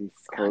 Let me see.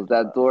 Close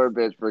that Scandalous. door,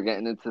 bitch. We're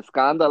getting into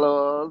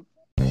scándalos.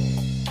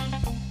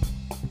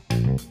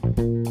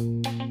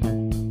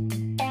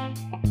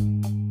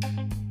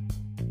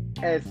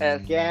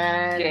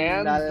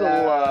 Escándalo.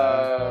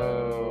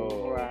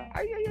 Scandalo.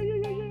 Ay, ay, ay,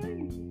 ay, ay,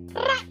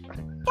 ay.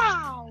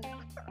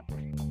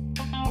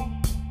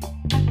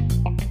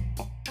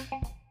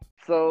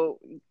 So,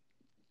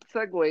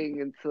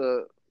 segueing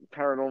into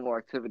paranormal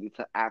activity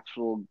to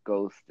actual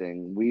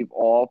ghosting, we've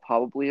all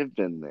probably have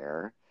been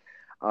there,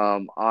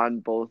 on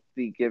both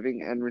the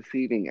giving and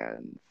receiving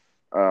ends.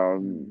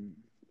 Um,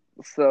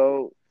 Hmm.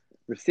 so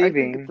I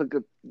think it's Receiving. a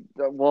good,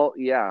 well,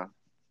 yeah,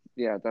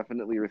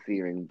 definitely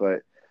receiving,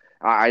 but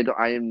I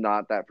am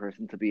not that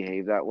person to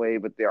behave that way,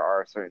 but there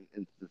are certain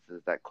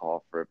instances that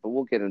call for it, but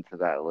we'll get into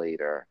that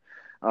later.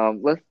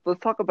 Let's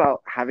talk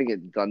about having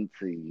it done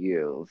to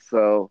you.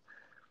 So,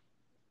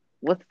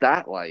 what's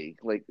that like?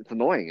 Like, it's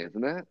annoying,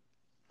 isn't it?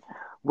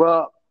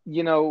 Well,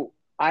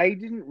 I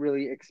didn't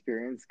really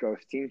experience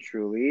ghosting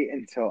truly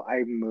until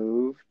I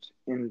moved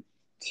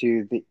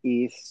into the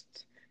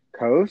East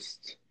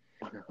Coast.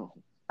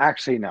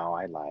 Actually, no,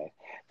 I lied.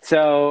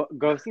 So,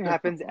 ghosting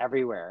happens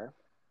everywhere.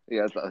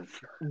 Yeah, it does.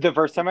 The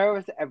first time I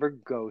was ever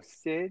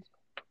ghosted,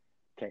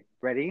 okay,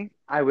 ready?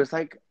 I just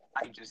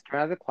came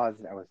out of the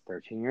closet. I was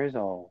 13 years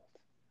old.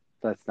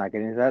 Let's not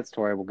get into that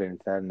story. We'll get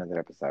into that in another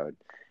episode.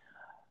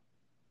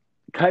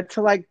 Cut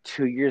to like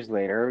 2 years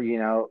later,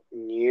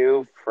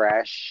 new,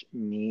 fresh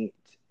meat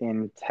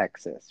in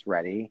Texas.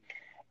 Ready?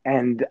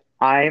 And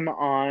I'm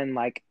on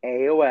like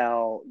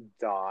AOL.com.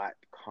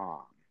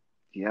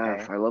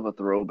 Yes, Okay. I love a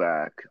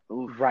throwback.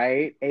 Oof.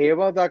 Right?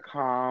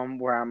 AOL.com,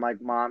 where I'm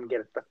like, Mom,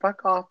 get the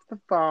fuck off the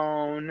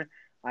phone.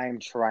 I am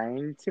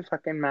trying to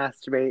fucking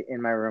masturbate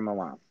in my room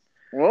alone.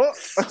 What?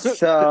 Oh,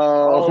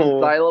 So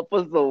dial-up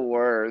was the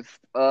worst.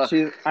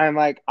 I'm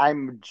like,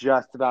 I'm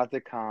just about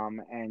to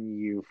come, and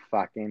you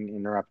fucking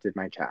interrupted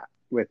my chat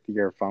with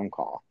your phone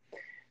call.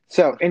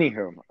 So,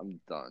 anywho,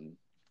 I'm done.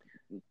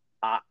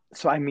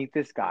 so I meet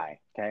this guy.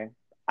 Okay,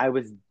 I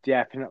was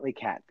definitely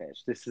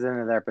catfish. This is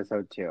another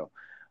episode too,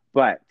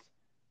 but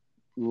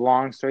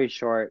long story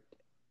short,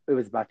 it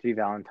was about to be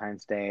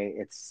Valentine's Day.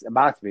 It's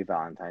about to be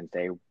Valentine's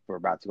Day. We're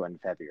about to go in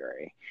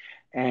February.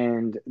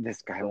 And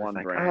this guy So was on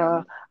like,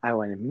 brand. I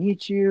want to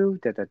meet you,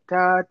 da da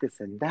da, this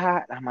and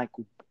that. I'm like,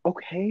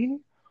 okay,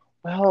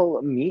 well,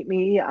 meet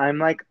me. I'm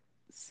like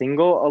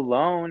single,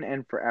 alone,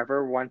 and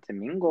forever want to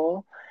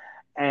mingle.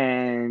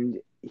 And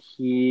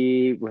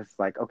he was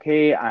like,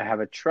 okay, I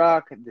have a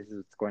truck. This is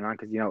what's going on.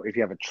 Because, if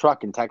you have a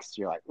truck in Texas,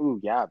 you're like, ooh,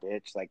 yeah,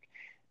 bitch. Like,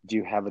 do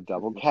you have a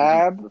double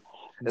cab?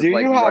 Do It's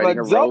like you have a riding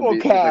a double rodeo.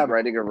 It's like cab?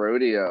 riding a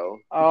rodeo.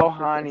 Oh,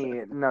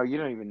 honey, no, you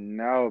don't even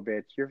know,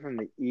 bitch. You're from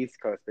the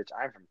East Coast, bitch.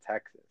 I'm from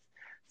Texas.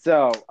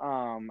 So,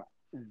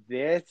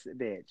 this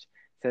bitch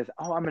says,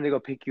 "Oh, I'm gonna go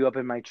pick you up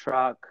in my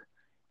truck.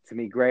 It's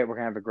gonna be great. We're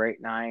gonna have a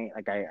great night.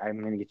 Like,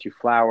 I'm gonna get you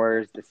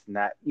flowers, this and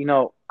that." You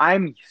know,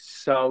 I'm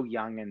so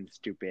young and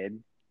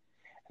stupid,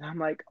 and I'm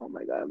like, "Oh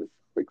my God, I'm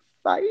so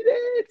excited."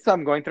 So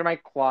I'm going through my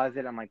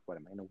closet. I'm like, "What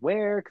am I gonna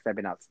wear?" Because I've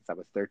been out since I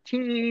was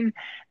 13,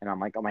 and I'm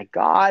like, "Oh my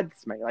God, this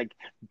is my like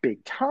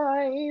big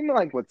time.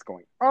 Like, what's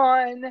going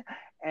on?"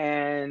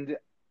 And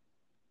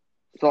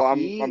So I'm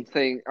he,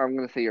 saying I'm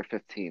gonna say you're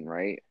 15,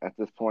 right? At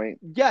this point,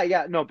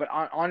 yeah, no, but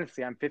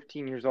honestly, I'm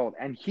 15 years old,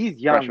 and he's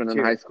young freshman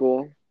in high too.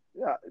 school.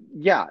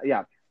 Yeah.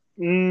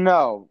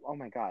 No, oh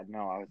my God,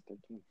 no, I was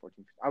 13,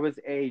 14. I was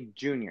a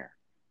junior.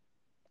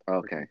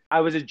 Okay.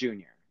 I was a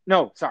junior.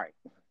 No, sorry,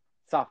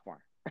 sophomore.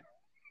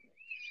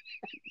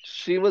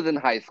 She was in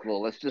high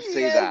school. Let's just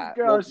say Yes, that.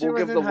 girl, We'll she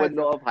was give in the high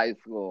window school. of high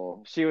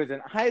school. She was in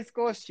high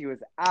school. She was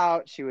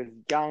out. She was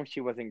young.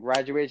 She wasn't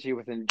graduated. She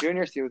was in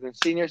junior. She was in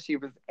senior. She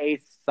was a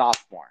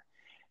sophomore.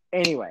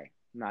 Anyway,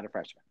 not a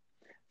freshman.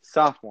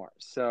 Sophomore.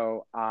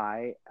 So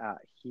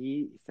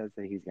he says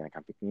that he's gonna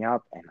come pick me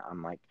up, and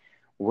I'm like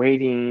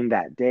waiting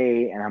that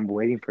day, and I'm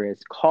waiting for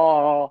his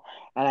call,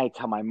 and I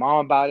tell my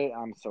mom about it.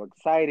 I'm so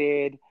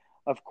excited.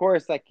 Of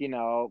course, like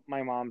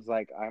my mom's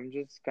like, I'm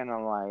just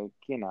gonna like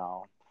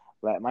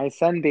let my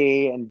son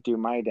be and do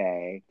my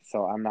day.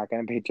 So I'm not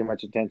gonna pay too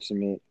much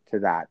attention to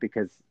that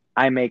because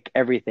I make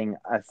everything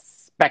a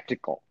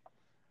spectacle.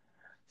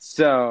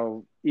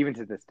 So even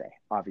to this day,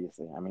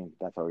 obviously, I mean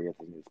that's why we're here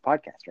to do this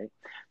podcast, right?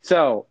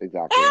 So,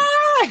 Exactly.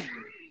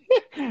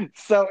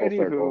 so Full anywho,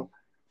 circle.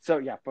 so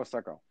yeah, full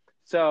circle.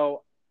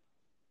 So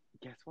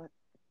guess what?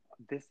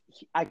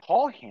 I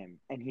call him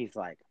and he's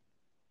like,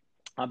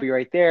 "I'll be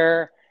right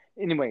there."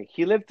 Anyway,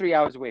 he lived 3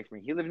 hours away from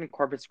me. He lived in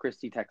Corpus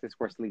Christi, Texas,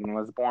 where Selena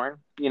was born.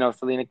 You know,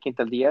 Selena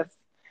Quintanillas.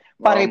 Oh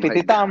my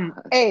Paripititam.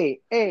 God. Hey.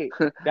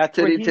 That's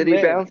where Titty he titty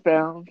lived. bounce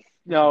bounce.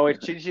 No,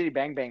 it's chitty chitty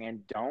bang bang.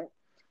 And don't,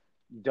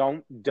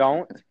 do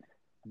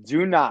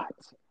not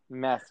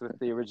mess with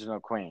the original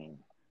queen,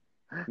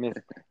 Miss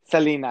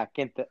Selena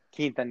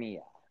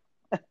Quintanilla.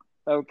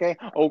 Okay?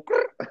 Oh,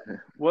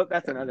 well,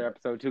 that's another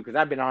episode too, because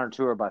I've been on her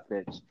tour bus,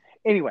 bitch.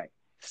 Anyway,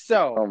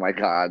 so Oh my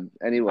God.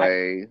 I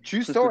Anyway.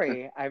 true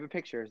story. I have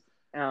pictures.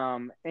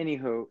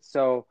 Anywho,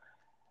 so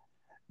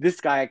this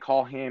guy, I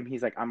call him.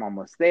 He's like, I'm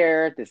almost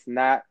there. This and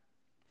that.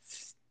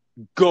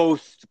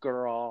 Ghost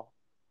girl.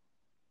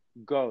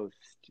 Ghost.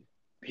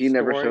 He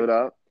never Story. showed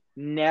up.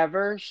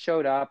 Never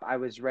showed up. I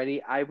was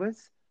ready. I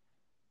was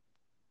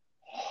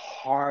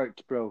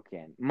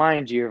heartbroken.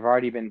 Mind you, I've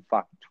already been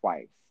fucked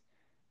twice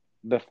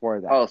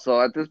before that. Oh, so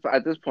at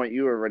this point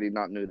you were already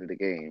not new to the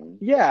game.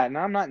 Yeah, and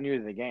I'm not new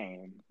to the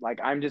game. Like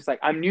I'm just like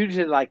I'm new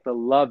to like the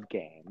love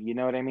game. You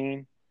know what I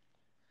mean?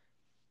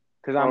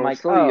 Because I'm Oh, like,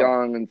 so oh,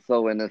 young and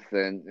so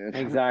innocent.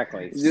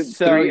 exactly. You're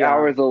So 3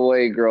 hours young.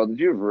 away, girl. Did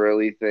you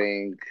really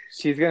think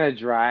She's gonna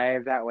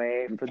drive that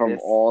way for from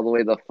this. all the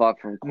way the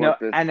fuck from No,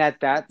 Corpus and at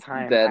that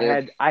time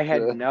Deadish I had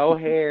to no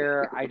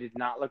hair. I did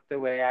not look the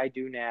way I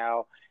do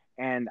now,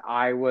 and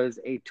I was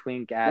a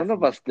twink ass none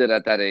of us did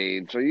at that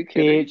age. Are you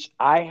kidding? bitch.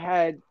 I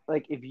had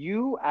like if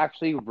you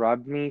actually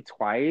rubbed me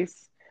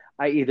twice,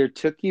 I either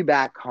took you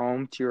back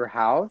home to your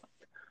house,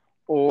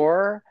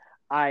 or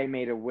I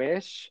made a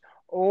wish,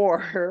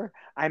 or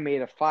I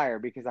made a fire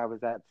because I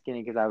was that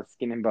skinny because I was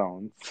skin and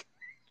bones.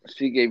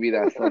 She gave you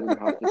that Southern I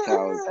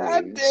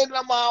hospitality. did,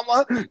 my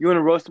mama. You want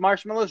to roast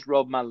marshmallows?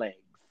 Rub my legs.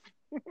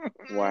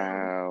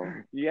 Wow.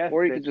 Yes,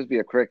 Or you could bitch. just be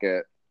a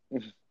cricket.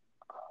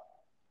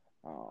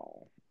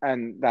 Oh,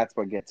 and that's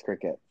what gets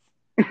crickets.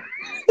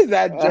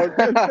 That joke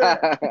is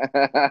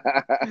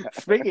there.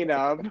 Speaking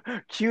of,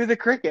 cue the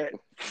cricket.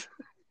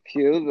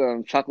 Cue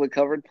them. Chocolate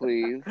covered,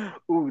 please.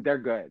 Ooh, they're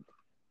good.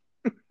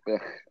 Ugh,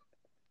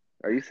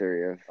 are you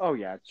serious? Oh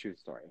yeah, true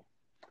story.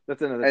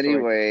 That's another story too.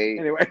 Anyway,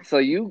 Anyway. so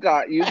you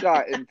got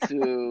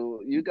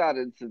into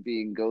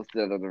being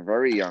ghosted at a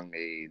very young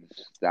age.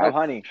 Oh, That's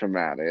honey.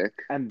 traumatic.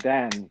 And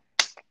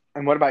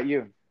what about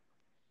you?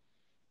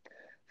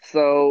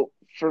 So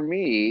for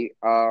me,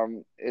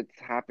 it's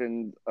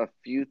happened a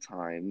few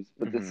times,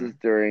 but this is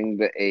Mm-hmm. during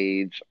the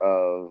age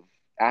of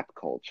app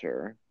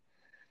culture.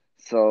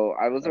 So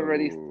I was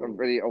already Oh.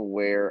 already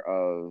aware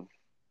of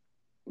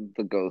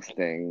the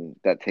ghosting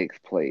that takes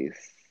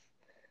place.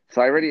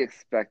 So I already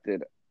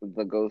expected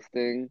the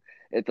ghosting.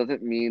 It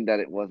doesn't mean that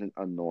it wasn't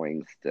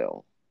annoying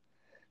still.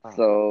 Oh.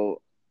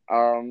 So I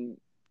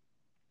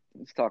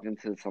was talking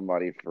to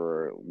somebody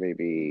for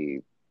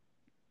maybe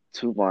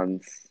 2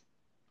 months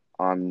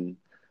on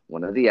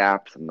one of the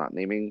apps. I'm not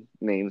naming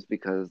names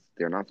because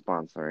they're not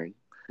sponsoring,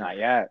 Not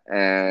yet.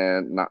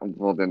 and not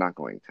well, they're not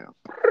going to.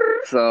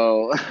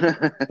 So,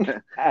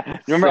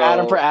 Remember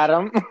Adam for so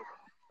Adam?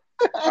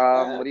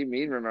 what do you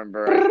mean?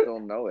 Remember, I still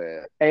know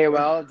it.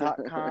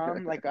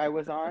 AOL.com, like I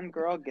was on,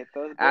 girl, get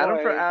those Adam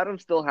for boys. Adam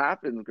still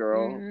happens,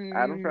 girl.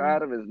 Adam for Mm,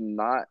 Adam is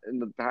not in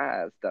the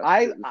past. That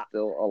I, shit is I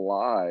still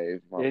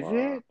alive, is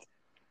mama. it?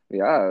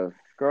 Yes.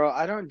 Girl,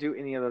 I don't do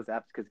any of those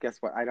apps because guess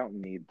what? I don't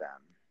need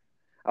them.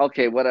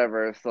 Okay,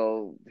 whatever.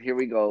 So here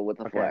we go with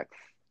the Okay. flex.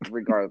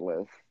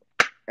 Regardless.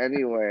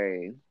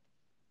 Anyway,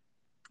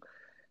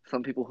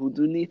 some people who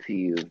do need to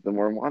use them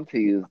or want to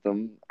use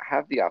them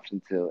have the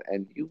option to,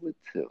 and you would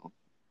too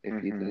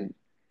if you Mm-hmm. didn't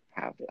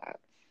have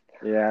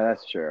Yeah,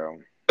 that's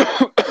true.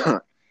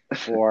 that.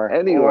 Or.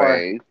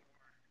 Anyway,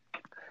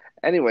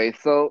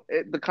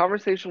 the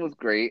conversation was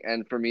great,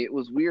 and for me it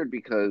was weird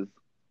because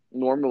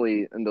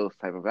normally in those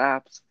type of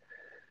apps,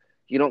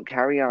 you don't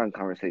carry on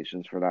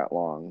conversations for that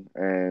long,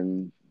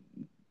 and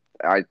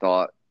I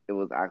thought it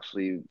was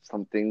actually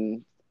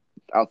something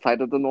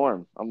outside of the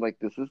norm. I'm like,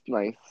 this is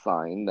nice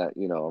sign that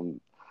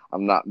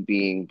I'm not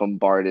being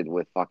bombarded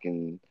with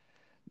fucking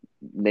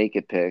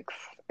naked pics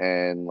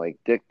and like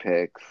dick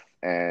pics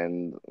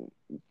and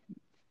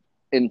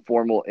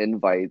informal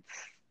invites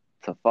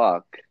to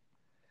fuck.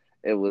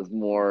 It was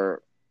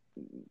more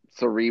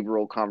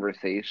cerebral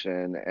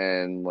conversation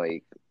and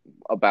like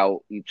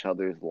about each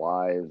other's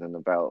lives and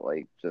about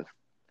like just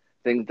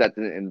things that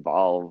didn't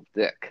involve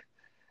dick.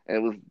 And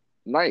it was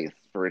nice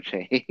for a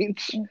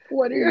change.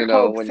 What are your You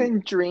know, hopes when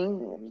and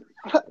dreams?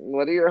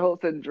 what are your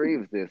hopes and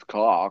dreams? This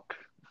cock.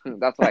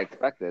 That's what I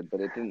expected,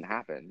 but it didn't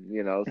happen,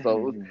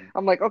 So Mm-hmm.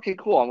 I'm like, okay,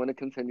 cool. I'm going to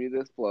continue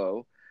this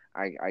flow.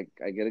 I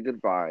get a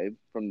good vibe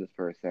from this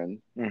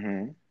person.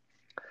 Mm-hmm.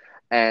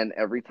 And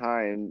every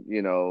time,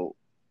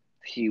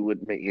 he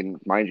would make, and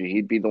mind you,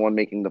 he'd be the one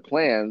making the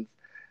plans,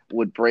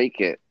 would break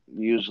it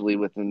usually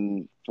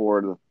within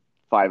 4 to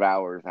 5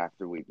 hours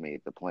after we'd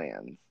made the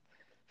plans.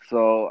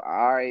 So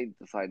I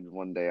decided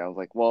one day, I was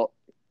like, well,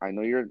 I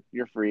know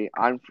you're free.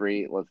 I'm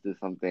free. Let's do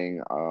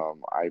something.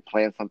 I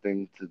planned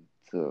something to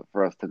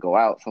for us to go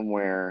out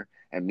somewhere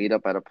and meet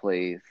up at a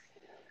place,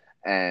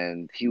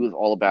 and he was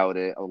all about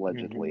it, Mm-hmm.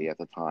 allegedly at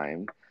the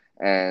time.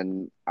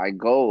 And I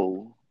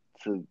go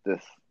to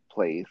this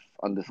place,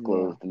 Yeah.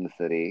 undisclosed in the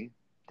city,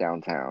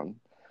 downtown,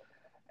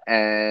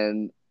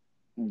 and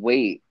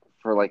wait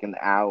for like an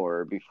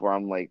hour before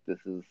I'm like, this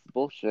is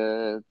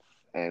bullshit,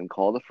 and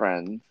called a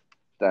friend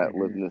that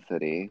lived Mm-hmm. in the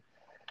city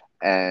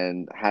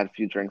and had a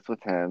few drinks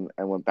with him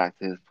and went back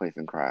to his place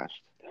and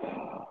crashed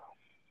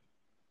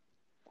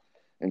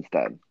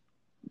instead.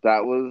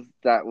 That was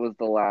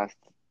the last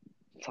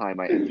time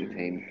I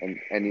entertained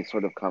any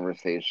sort of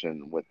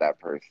conversation with that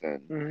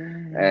person.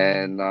 Mm-hmm.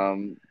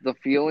 And the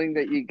feeling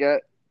that you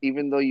get,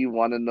 even though you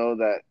want to know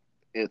that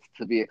it's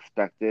to be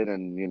expected,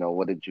 and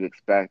what did you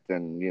expect,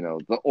 and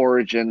the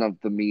origin of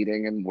the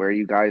meeting and where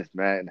you guys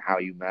met and how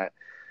you met,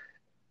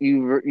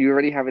 you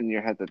already have it in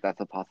your head that that's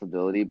a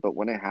possibility. But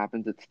when it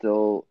happens, it's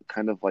still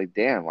kind of like,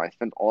 damn, I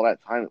spent all that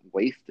time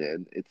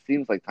wasted. It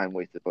seems like time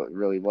wasted, but it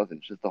really wasn't.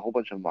 It's just a whole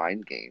bunch of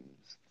mind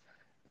games.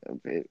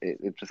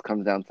 It just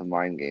comes down to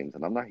mind games,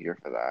 and I'm not here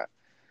for that.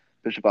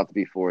 Bitch about to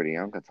be 40. I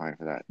don't got time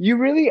for that. You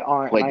really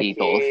aren't,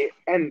 Jueguitos. Mikey.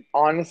 And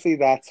honestly,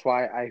 that's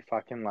why I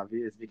fucking love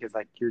you, is because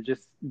like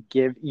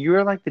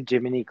you're like the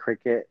Jiminy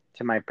Cricket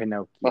to my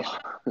Pinocchio.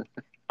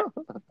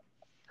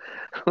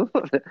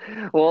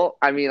 Well,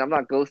 I mean, I'm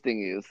not ghosting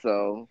you,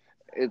 so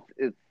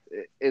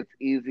it's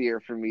easier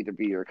for me to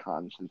be your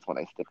conscience when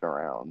I stick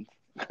around.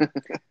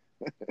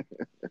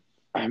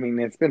 I mean,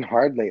 it's been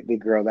hard lately,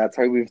 girl. That's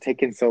why we've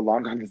taken so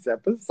long on this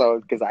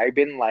episode, because I've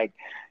been like,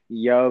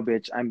 yo,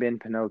 bitch, I'm been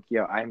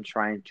Pinocchio. I'm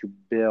trying to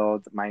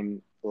build my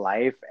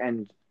life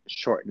and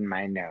shorten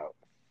my nose.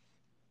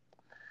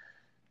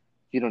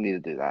 You don't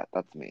need to do that.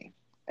 That's me.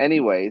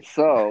 Anyway,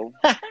 so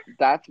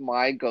that's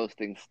my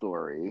ghosting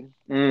story.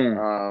 Mm,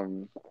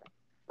 Um,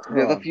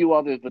 there's a girl. few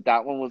others, but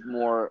that one was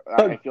more.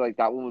 I feel like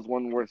that one was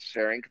one worth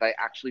sharing because I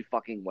actually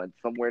fucking went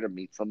somewhere to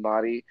meet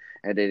somebody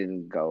and they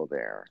didn't go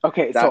there.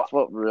 Okay, so That's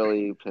what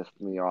really pissed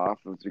me off,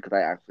 was because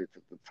I actually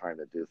took the time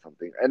to do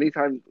something.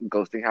 Anytime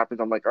ghosting happens,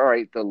 I'm like, all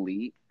right,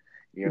 delete.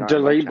 You're not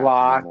in my delete chats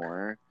block.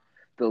 anymore.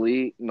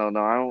 Delete. No, no,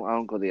 I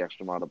don't go the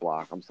extra mile to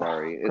block. I'm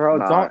sorry. It's Girl,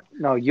 not. don't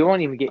no, you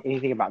won't even get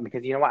anything about me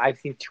because you know what? I've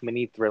seen too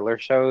many thriller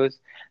shows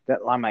that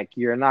I'm like,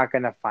 you're not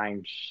gonna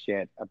find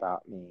shit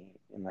about me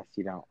unless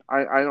you don't,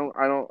 I don't.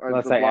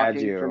 unless The I add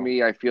blocking for you.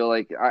 me, I feel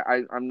like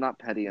I'm not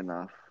petty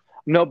enough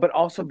No, but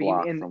also to being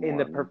block in the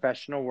someone.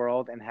 professional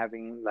world and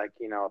having like,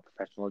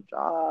 professional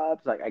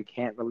jobs, like I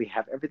can't really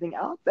have everything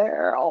out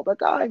there all the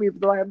time, even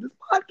though I have this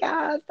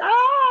podcast.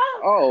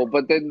 Ah! Oh,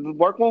 but then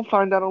work won't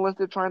find out unless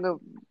they're trying to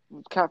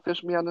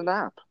catfish me on an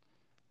app.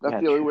 That's Yeah,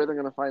 the only true. way they're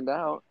gonna find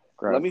out.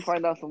 Let me Gross.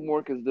 find out some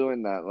work is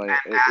doing that. And Like,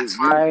 that's if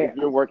why,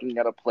 you're working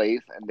at a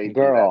place and they do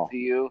that girl, to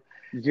you,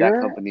 that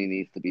you're company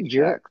needs to be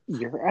you're checked.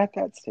 you're at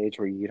that stage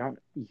where you don't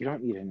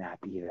need a nap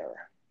either.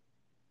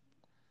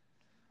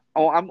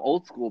 Oh, I'm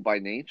old school by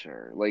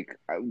nature. Like,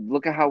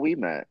 look at how we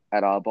met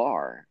at a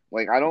bar.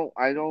 Like, Oh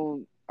I yeah.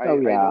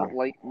 don't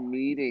like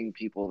meeting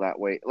people that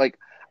way. Like,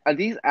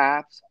 these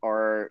apps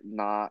are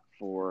not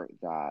for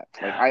that.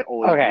 Like, I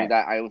always knew Okay.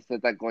 that. I always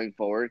said that going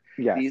forward.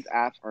 Yes. These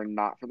apps are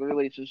not for the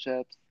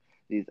relationships.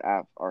 These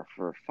apps are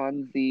for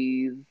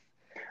funsies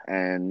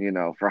and,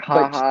 for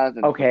But ha-has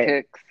and for okay,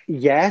 kicks,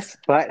 yes,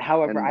 but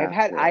however, and I've that's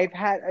had it. I've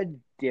had a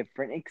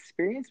different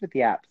experience with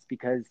the apps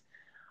because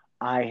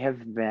I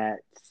have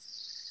met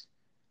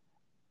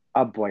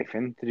a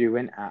boyfriend through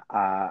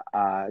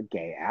a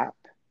gay app,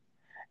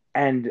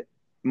 and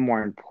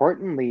more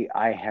importantly,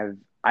 I've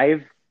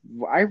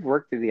I've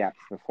worked through the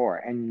apps before,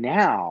 and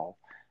now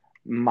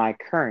my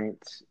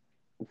current,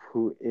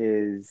 who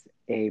is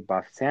a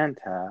buff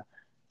Santa,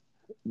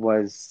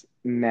 was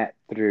met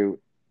through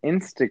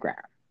Instagram.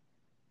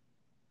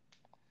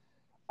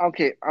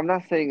 Okay, I'm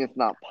not saying it's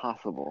not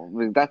possible. I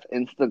mean, that's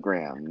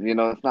Instagram.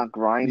 It's not You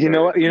Grinder.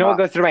 know what? It's You know what not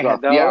goes through my head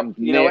stuff. Yeah, though.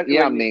 You know what?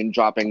 I'm Wait, name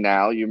dropping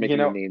now. You're you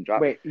making me know. name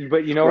drop. Wait,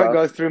 but you know what Scruff,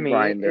 goes through me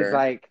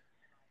Grinder.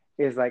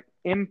 is like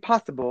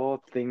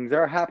impossible. Things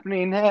are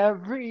happening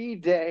every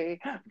day.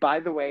 By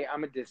the way,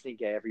 I'm a Disney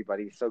gay,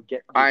 everybody. So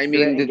get I used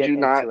to it mean, and did get you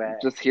not into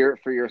it. just hear it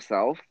for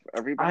yourself, I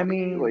everybody?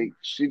 mean, Like,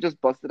 she just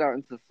busted out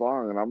into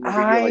song, and I'm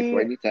over here like, do I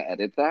I need to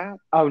edit that?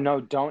 oh no,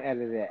 don't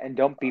edit it and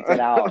don't beep it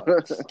out.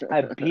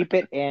 I beep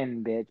it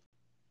in, bitch.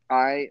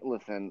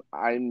 Listen,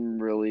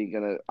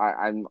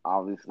 I'm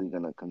obviously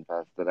gonna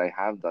confess that I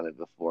have done it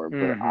before,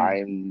 but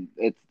Mm-hmm.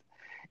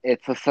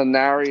 it's a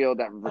scenario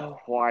that Oh,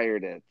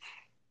 required it.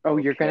 oh,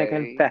 you're gonna Okay?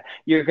 confess.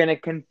 You're gonna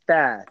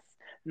confess.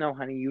 No,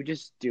 honey, you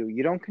just do.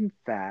 You don't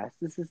confess.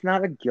 This is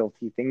not a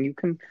guilty thing.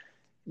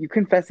 You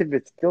confess if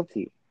it's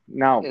guilty.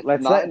 No, It's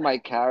let's not let in my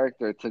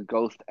character to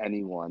ghost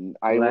anyone.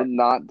 I would let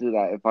not do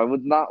that. If I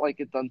would not like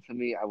it done to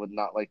me, I would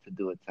not like to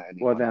do it to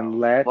well anyone then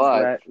else.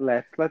 But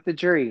let's let the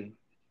jury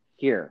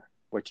hear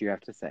what you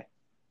have to say.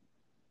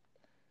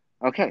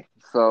 okay,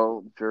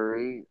 so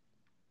jury,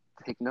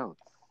 take notes.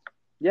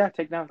 Yeah,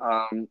 take notes.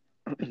 Um,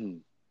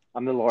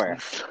 I'm the lawyer.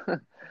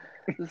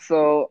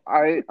 so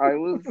I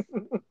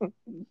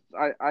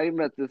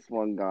met this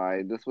one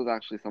guy. This was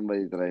actually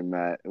somebody that I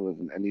met. It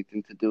wasn't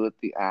anything to do with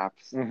the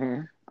apps.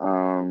 Mm-hmm.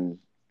 Um,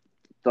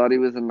 Thought he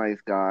was a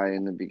nice guy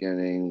in the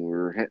beginning. We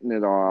were hitting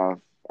it off.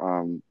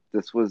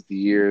 This was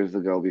years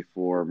ago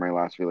before my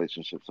last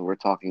relationship. So we're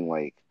talking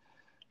like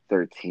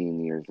 13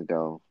 years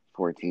ago,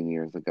 14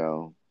 years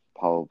ago,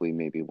 probably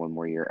maybe one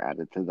more year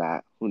added to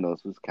that. Who knows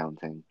who's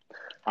counting?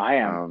 I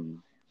am.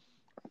 Um,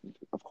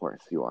 of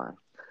course you are.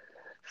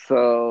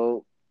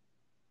 So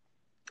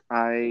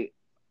I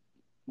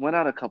went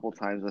out a couple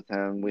times with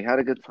him. We had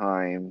a good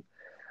time.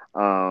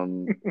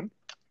 Um,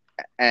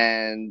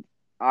 and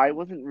I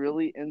wasn't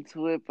really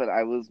into it, but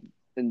I was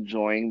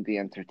enjoying the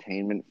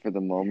entertainment for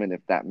the moment,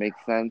 if that makes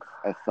sense,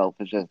 as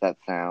selfish as that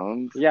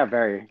sounds. Yeah,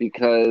 very.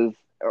 Because,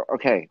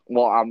 okay,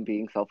 well, I'm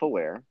being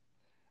self-aware,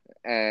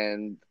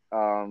 and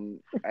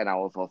I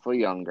was also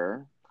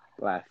younger,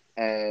 Less.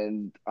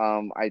 and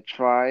I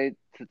tried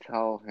to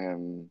tell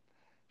him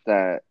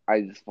that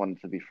I just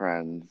wanted to be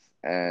friends,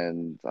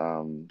 and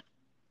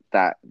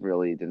that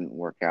really didn't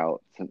work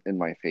out in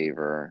my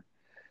favor.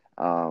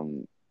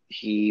 Um,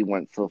 he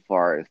went so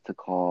far as to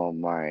call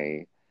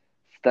my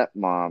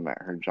stepmom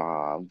at her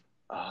job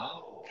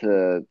Oh.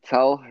 to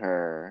tell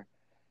her,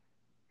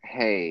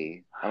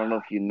 hey, I don't know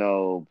if you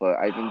know, but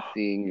I've been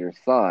seeing your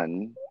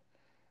son,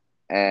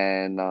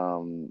 and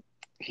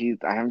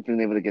I haven't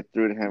been able to get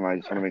through to him. I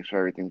just want to make sure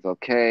everything's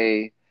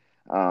okay.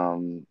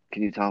 Can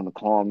you tell him to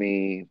call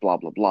me? Blah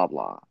blah blah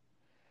blah.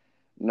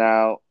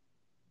 Now,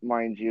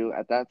 mind you,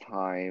 at that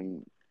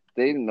time,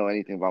 they didn't know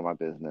anything about my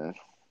business.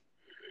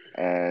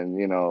 And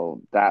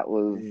that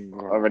was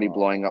already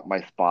blowing up Girl.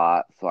 my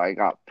spot, so I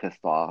got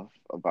pissed off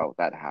about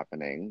that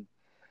happening.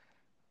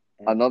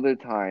 Another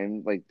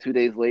time, like 2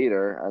 days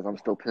later, as I'm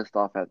still pissed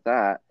off at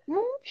that,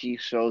 he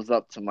shows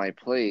up to my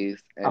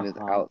place and is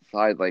Uh-huh.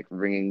 outside, like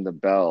ringing the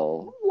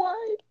bell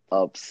What?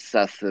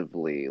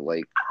 obsessively,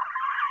 like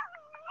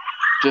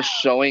just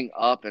showing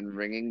up and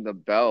ringing the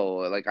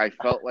bell. Like I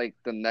felt like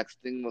the next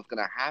thing was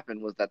gonna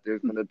happen was that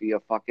there's gonna be a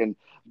fucking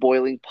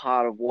boiling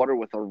pot of water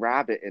with a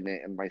rabbit in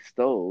it in my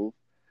stove,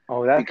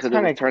 Oh, that's because it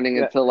kind was of. turning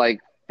into like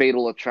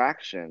Fatal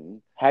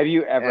Attraction. Have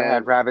you ever had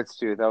And rabbit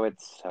stew though?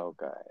 It's so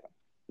good.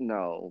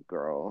 no,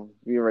 girl,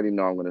 you already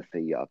know I'm gonna say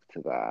yuck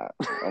to that.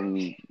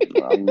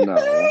 No,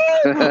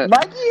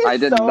 Mikey I is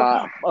did so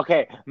not.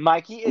 okay.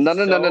 Mikey is No,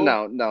 no, no, no, so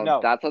no, no. no.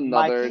 That's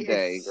another Mikey is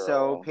day, so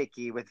girl.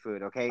 picky with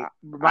food. Okay,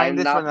 remind I'm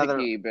this for not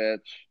picky, bitch.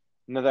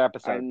 another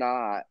episode. I'm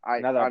not.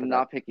 Another I'm episode.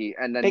 not picky.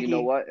 And then you know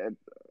Picky. what?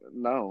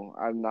 No,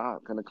 I'm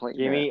not gonna claim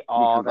Give it me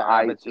all because the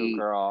I rabbit stew, eat.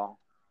 girl.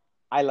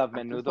 I love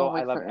I just don't menudo.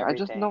 I like love I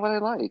just know everything. what I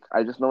like.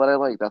 I just know what I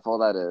like. That's all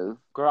that is.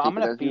 Girl, I'm Take it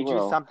gonna as you feed you will.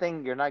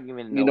 something you're not even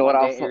gonna You know know what one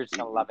else? day, and you're just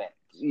gonna love it.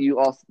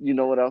 You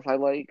know what else I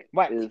like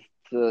What? is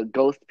to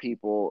ghost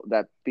people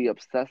that be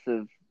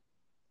obsessive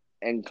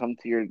and come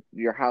to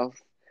your house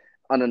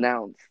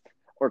unannounced,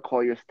 or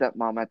call your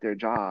stepmom at their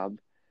job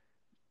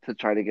to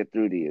try to get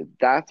through to you.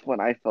 That's when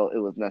I felt it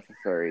was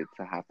necessary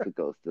to have to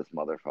ghost this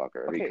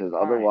motherfucker, Okay, because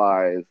fine.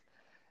 otherwise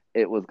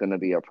it was going to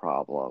be a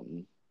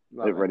problem. It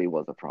Love it. really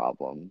was a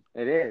problem.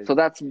 It is. So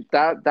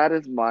that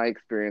is my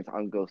experience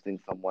on ghosting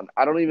someone.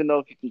 I don't even know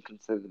if you can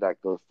consider that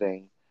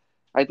ghosting.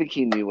 I think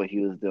he knew what he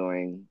was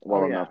doing Oh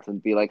well yeah. enough to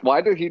be like,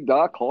 why did he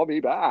not call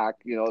me back?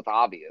 It's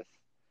obvious.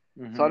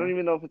 So I Mm-hmm. don't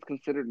even know if it's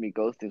considered me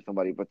ghosting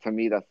somebody, but to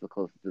me, that's the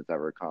closest it's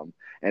ever come.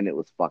 And it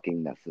was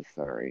fucking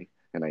necessary.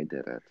 And I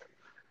did it.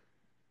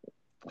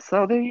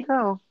 So there you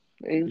go.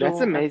 That's Angel,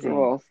 after amazing.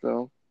 all,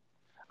 still.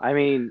 I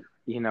mean,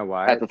 you know At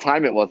what? the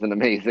time, it wasn't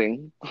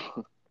amazing.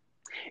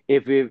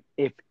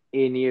 If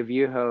any of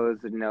you hoes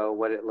know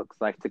what it looks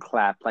like to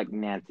clap like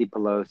Nancy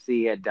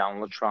Pelosi at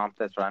Donald Trump,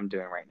 that's what I'm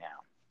doing right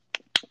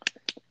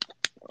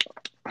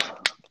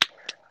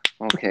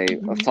Okay,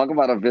 let's now. talk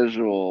about a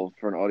visual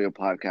for an audio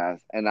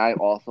podcast. And I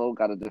also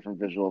got a different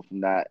visual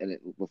from that, and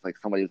it was like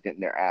somebody was getting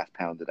their ass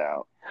pounded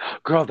out.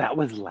 Girl, that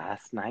was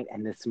last night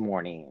and this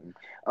morning.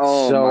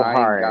 Oh So my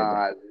hard.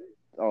 God.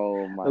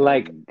 Oh my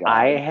Like,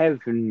 I God. have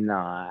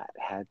not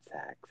had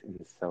sex in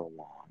so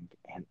long.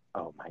 And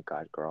oh my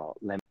God, girl.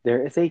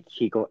 There is a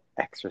Kegel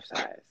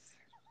exercise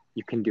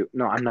you can do.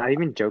 No, I'm not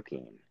even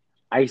joking.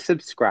 I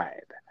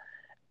subscribe.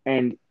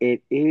 And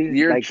it is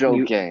You're like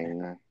you.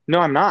 joking. No,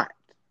 I'm not.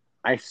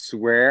 I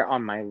swear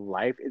on my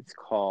life, it's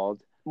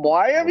called.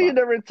 Why have Hold you on.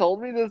 never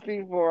told me this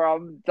before?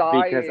 I'm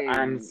Because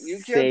I'm dying. You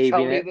can't tell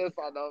saving me it. this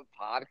on a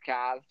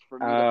podcast for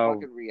me to Oh,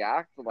 fucking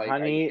react. Like, I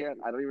honey. can't,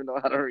 I don't even know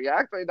how to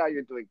react right now.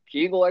 You're doing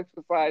Kegel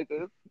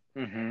exercises,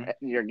 Mm-hmm. and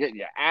you're getting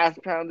your ass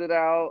pounded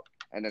out,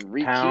 and then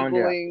Pound it.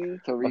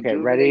 re-Kegling to Okay,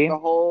 rejuvenate ready? the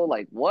hole.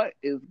 Like, what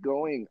is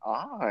going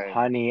on?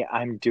 Honey,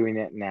 I'm doing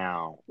it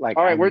now. Like,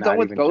 All right, I'm we're done not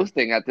with even joking.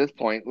 ghosting at this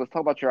point. Let's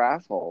talk about your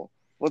asshole.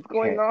 What's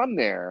going Okay. on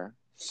there?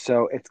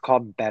 So it's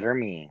called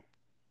betterme.com.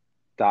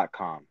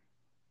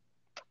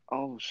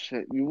 Oh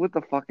shit, you with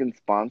the fucking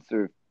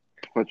sponsor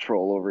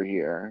patrol over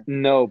here.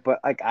 No, but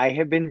like I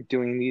have been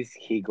doing these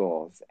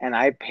Kegels and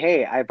I've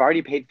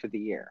already paid for the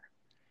year.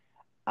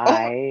 Oh.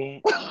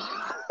 I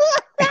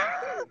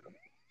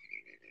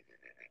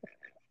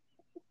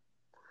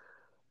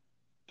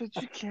But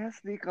you can't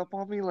sneak up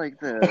on me like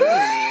this.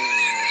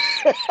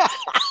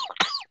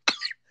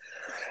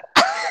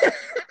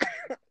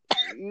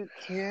 You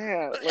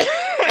can't. Like,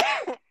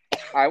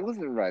 I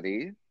wasn't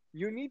ready.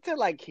 You need to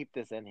like keep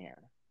this in here.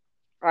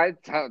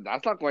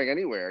 That's not going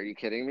anywhere. Are you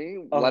kidding me?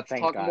 Oh, Let's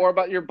thank talk God. more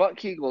about your butt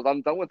kegels.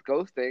 I'm done with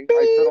ghosting.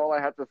 I said Beep. all I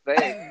had to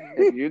say.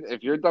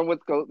 If you're done with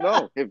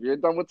if you're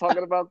done with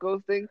talking about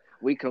ghosting,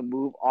 we can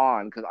move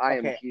on because I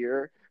am Okay,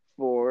 here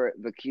for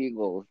the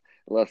kegels.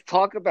 Let's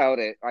talk about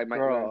it. I might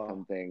learn girl,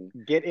 something.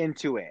 get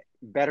into it.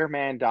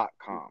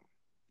 Betterman.com.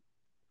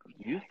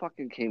 You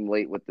fucking came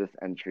late with this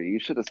entry. You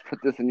should have put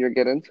this in your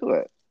get into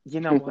it.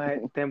 You know what?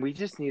 Then we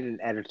just need an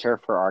editor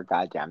for our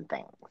goddamn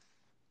things.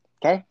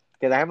 Okay?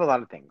 Because I have a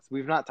lot of things.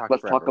 We've not talked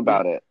Let's talk forever.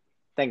 about it.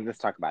 Let's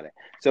talk about it.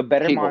 So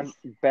Kegels.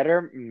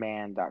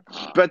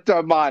 betterman.com.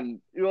 Better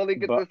man. You only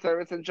get But this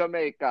service in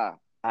Jamaica.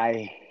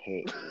 I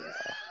hate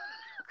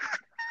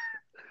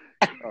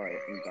All right,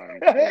 I'm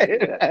done.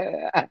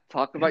 you.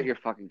 Talk about your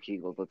fucking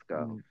Kegels. Let's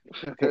go.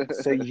 Okay,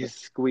 so you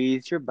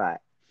squeeze your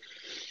butt.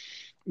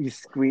 You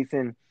squeeze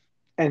in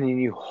and then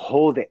you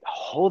hold it.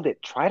 Hold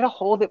it. Try to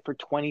hold it for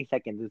 20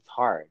 seconds. It's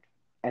hard.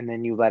 And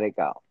then you let it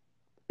go.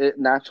 It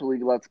naturally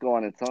lets go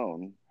on its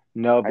own.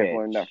 No, I've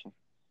learned that. bitch.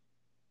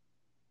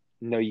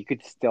 No, you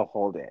could still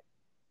hold it.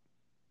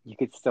 You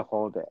could still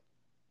hold it.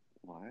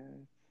 What?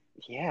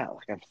 Yeah,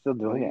 like I'm still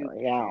No, doing it you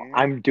right now. can't.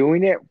 I'm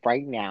doing it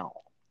right now.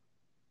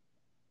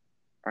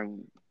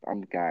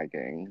 I'm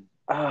gagging.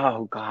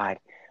 Oh God.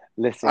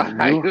 Listen,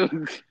 I'm,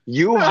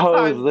 you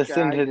hoes I'm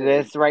listen to gagging.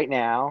 this right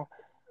now.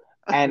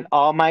 And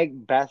all my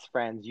best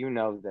friends, you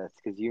know this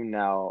because you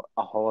know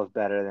a hole is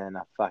better than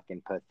a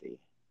fucking pussy.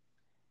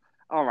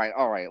 All right,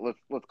 all right.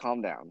 Let's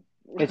calm down.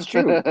 It's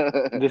true.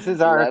 This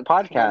is our Let's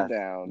calm podcast.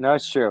 down. No,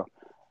 it's true.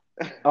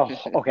 Oh,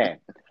 okay.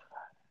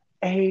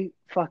 A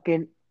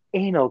fucking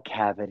anal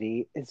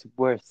cavity is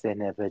worse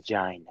than a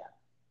vagina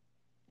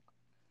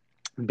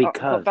But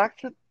because back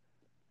to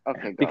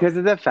okay, go. because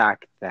of the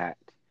fact that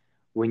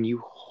when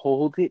you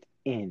hold it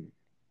in,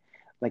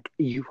 like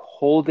you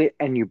hold it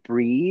and you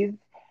breathe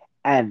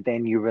and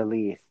then you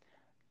release.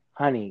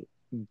 Honey,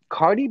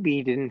 Cardi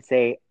B didn't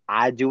say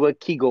I do a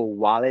Kegel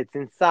while it's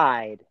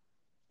inside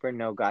for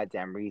no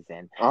goddamn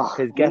reason. Ugh,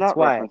 Because do guess not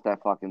what? reference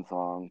that fucking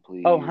song,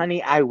 Oh, please.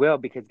 honey, I will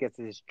because guess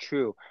it is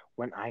true.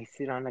 When I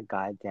sit on a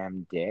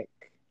goddamn dick,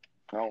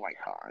 Oh my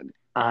God.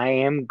 I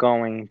am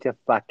going to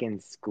fucking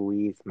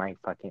squeeze my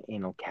fucking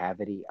anal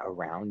cavity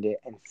around it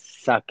and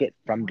suck it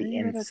from Why the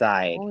you gotta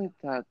inside. call it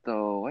that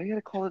though? Why you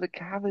gotta call it a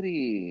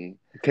cavity?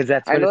 Because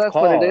that's I what know it's that's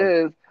what it called.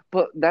 is,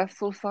 but that's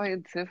so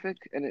scientific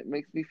and it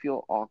makes me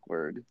feel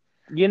awkward.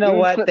 You know You would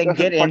what? put Then the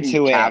get fucking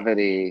into it.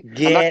 cavity.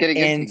 I'm not Get getting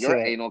into into your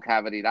it. anal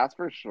cavity, that's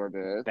for sure,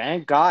 bitch.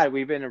 Thank God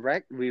we've been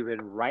erect. We've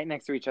been right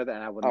next to each other,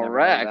 and I would never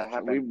let that Erect.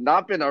 happen. We've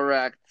not been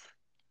erect.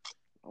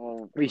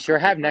 Oh, We a sure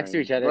couple have next to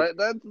times. each other, But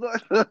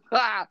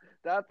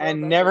that's and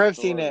another never have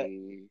seen it.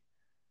 story.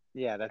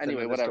 Yeah, that's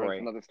Anyway, another whatever. It's story.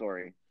 another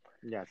story.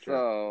 Yeah, true.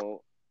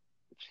 So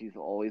she's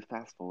always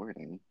fast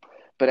forwarding.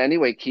 But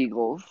anyway,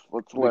 Kegels,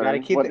 let's We gotta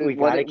learn. keep it. We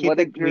gotta keep What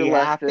the. is your We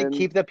have to lesson?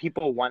 keep the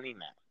people wanting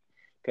that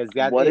because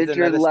that What is is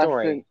your another lesson?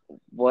 story.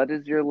 What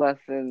is your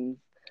lesson?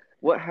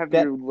 What have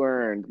That you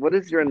learned? What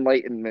is your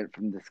enlightenment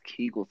from this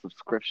Kegel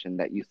subscription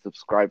that you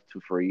subscribed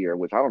to for a year?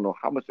 Which I don't know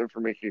how much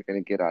information you're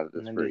going to get out of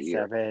this for a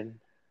year. 97,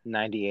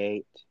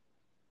 98,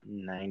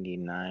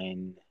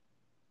 99,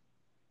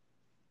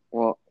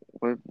 Well,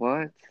 what?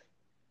 What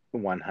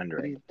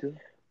 100. do you do?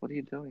 What are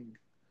you doing?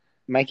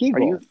 My Are you?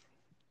 Kegels.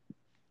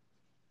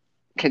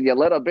 Can you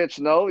let a bitch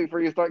know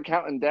before you start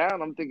counting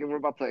down? I'm thinking we're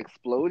about to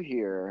explode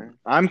here.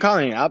 I'm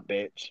calling up,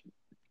 bitch.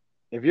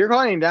 If you're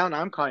calling down,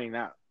 I'm calling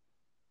up.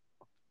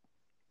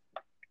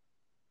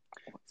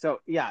 So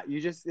yeah,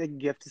 you just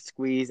you have to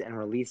squeeze and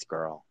release,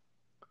 girl.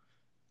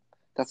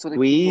 That's what a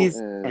Kegel Squeeze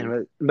is.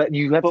 and but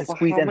you have to But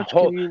squeeze how and much can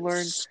hold. you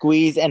learn?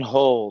 Squeeze and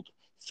hold.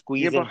 Yeah,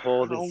 Squeeze but and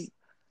hold is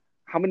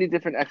how many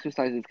different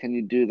exercises can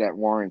you do that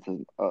warrants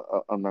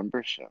a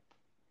membership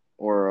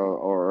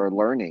or a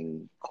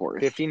learning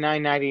course?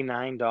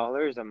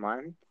 $59.99 a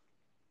month.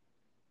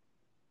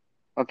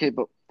 Okay,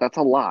 but that's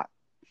a lot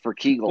for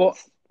Kegels. Well,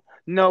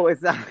 no,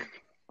 it's not.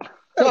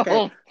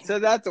 Okay, so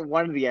that's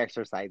one of the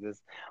exercises.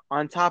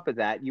 On top of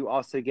that, you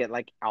also get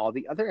like all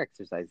the other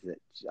exercises.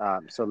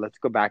 So let's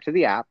go back to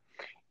the app,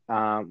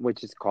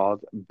 which is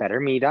called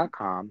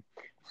betterme.com.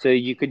 So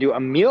you could do a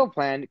meal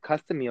plan,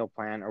 custom meal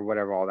plan, or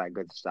whatever, all that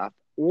good stuff.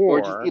 Or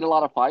just eat Or a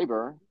lot of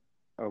fiber.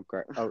 oh,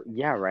 great. Oh,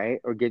 yeah, right.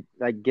 Or get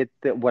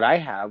the what I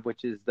have,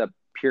 which is the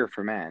Pure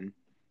for Men,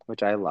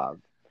 which I love.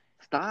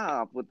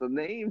 Stop with the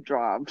name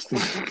drops.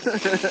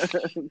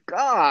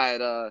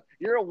 God,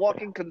 you're a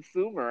walking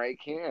consumer. I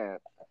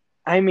can't.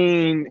 I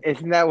mean,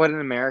 isn't that what an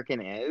American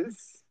is?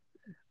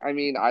 I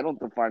mean, I don't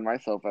define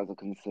myself as a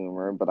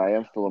consumer, but I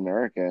am still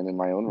American in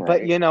my own But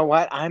right. you know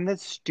what? I'm the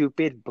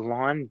stupid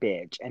blonde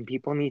bitch, and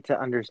people need to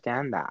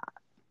understand that.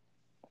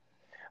 I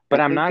But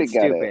I'm think they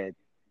not get it. stupid.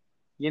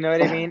 You know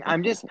what I mean?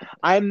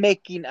 I'm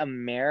making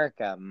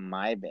America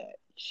my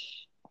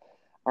bitch.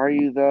 Are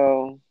you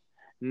though?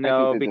 I think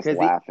No, they're just because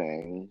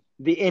laughing.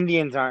 the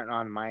Indians aren't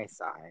on my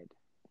side.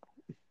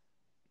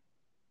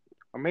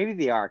 Or maybe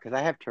they are, because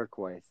I have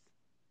turquoise.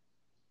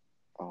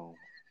 Oh,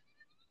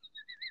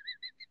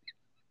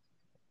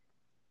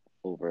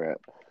 over it.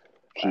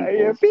 Are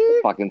you Kegels.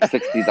 beep? Fucking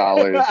 $60.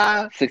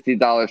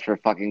 $60 for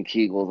fucking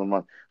Kegels a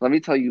month. Let me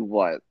tell you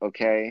what,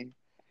 okay?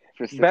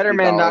 For $60 a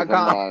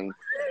Betterman.com. month.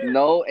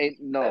 No,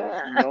 ain't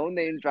no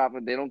name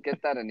dropping. They don't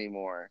get that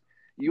anymore.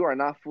 You are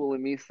not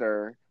fooling me,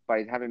 sir,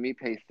 by having me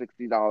pay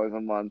 $60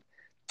 a month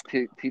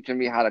teaching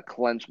me how to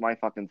clench my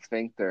fucking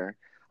sphincter.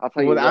 I'll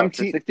tell you Well, what,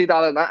 for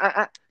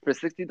 $60, for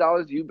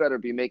 $60, you better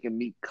be making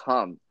me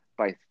come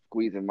by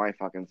squeezing my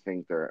fucking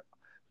sphincter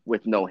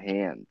with no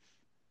hands.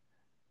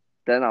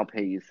 Then I'll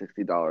pay you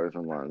 $60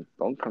 a month.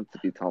 Don't come to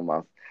me telling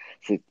about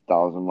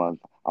 $60 a month.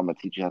 I'm gonna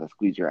teach you how to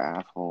squeeze your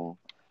asshole.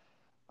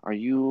 Are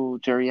you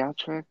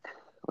geriatric?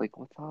 Like,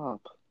 what's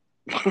up?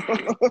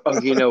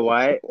 oh, you know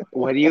what?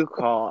 What do you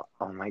call?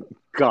 Oh my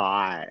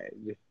god.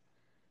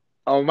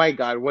 Oh my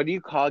god. What do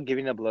you call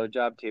giving a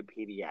blowjob to a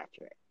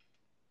pediatric?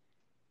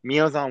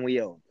 Meals on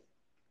Wheels.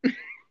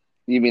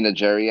 You mean a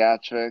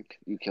geriatric?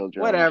 You killed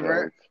your own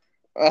Whatever.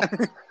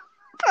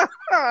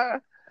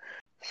 joke.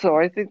 So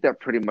I think that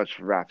pretty much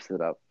wraps it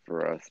up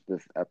for us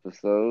this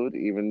episode.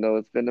 Even though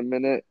it's been a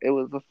minute, it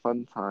was a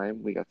fun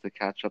time. We got to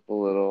catch up a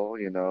little,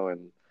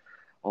 and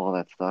all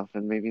that stuff.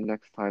 And maybe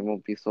next time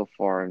won't be so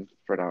far and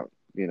spread out,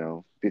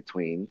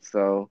 between.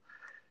 So,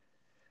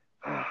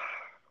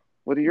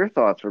 what are your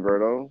thoughts,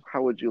 Roberto?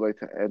 How would you like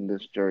to end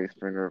this Jerry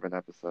Springer of an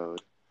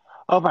episode?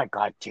 Oh my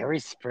god, Jerry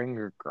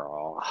Springer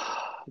girl.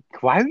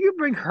 Why would you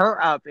bring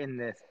her up in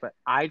this? But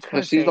I just Because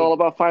want to she's say all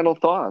about final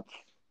thoughts.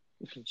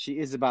 she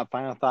is about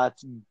final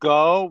thoughts.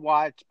 Go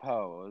watch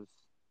Pose.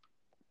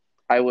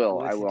 I will.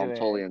 I Listen will. to I'm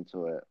totally it.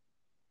 into it.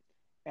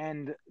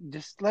 And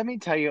just let me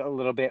tell you a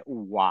little bit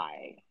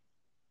why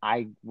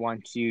I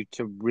want you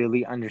to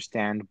really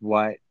understand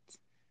what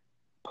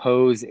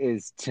Pose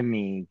is to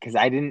me. Because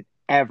I didn't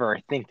ever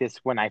think this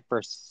when I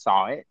first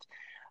saw it.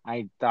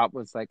 I thought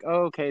was like,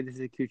 oh, okay, this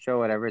is a cute show,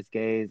 whatever. It's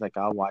gay. Like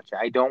I'll watch it.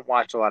 I don't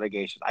watch a lot of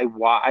gay shows.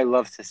 I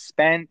love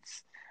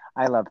suspense.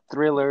 I love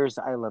thrillers.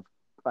 I love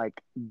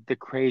like the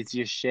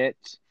craziest shit.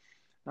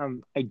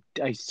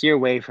 I steer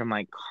away from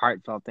like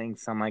heartfelt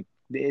things. So I'm like,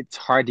 it's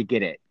hard to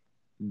get it.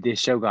 This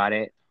show got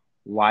it.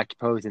 Watch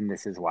Pose, and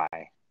this is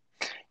why.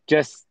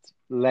 Just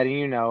letting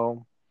you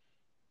know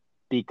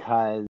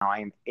because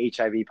I'm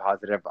HIV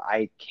positive.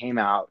 I came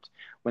out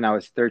when I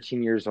was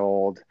 13 years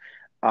old.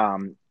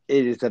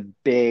 It is a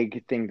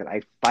big thing that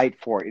I fight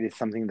for. It is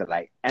something that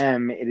I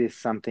am. It is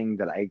something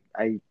that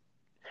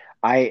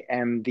I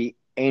am the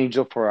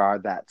angel for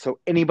that. So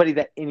anybody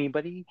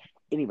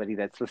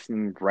that's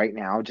listening right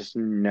now, just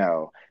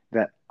know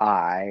that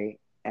I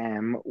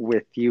am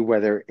with you,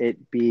 whether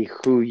it be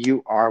who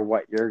you are,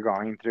 what you're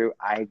going through.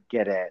 I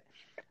get it.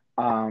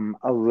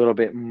 A little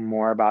bit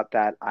more about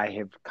that. I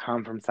have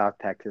come from South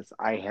Texas.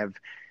 I have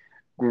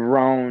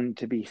grown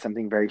to be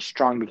something very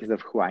strong because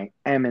of who I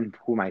am and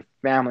who my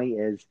family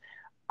is.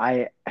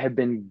 I have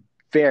been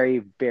very,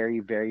 very,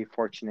 very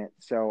fortunate.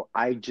 So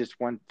I just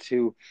want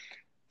to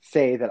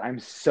say that I'm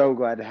so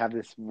glad to have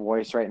this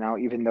voice right now,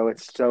 even though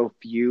it's so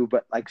few,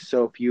 but like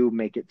so few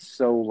make it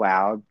so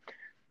loud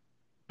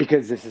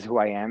because this is who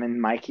I am.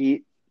 And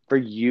Mikey, for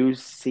you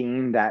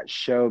seeing that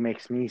show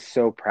makes me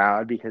so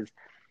proud because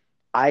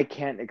I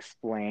can't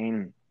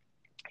explain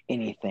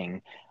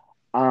anything.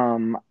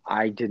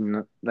 I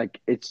didn't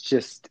like it's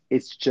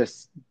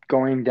just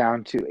going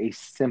down to a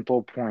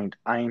simple point.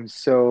 I am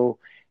so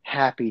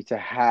happy to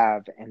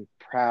have and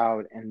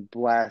proud and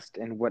blessed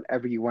and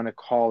whatever you want to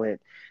call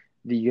it.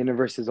 The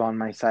universe is on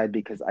my side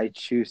because I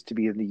choose to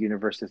be on the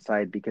universe's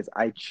side because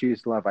I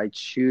choose love. I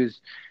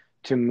choose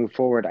to move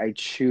forward. I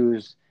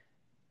choose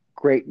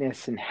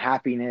greatness and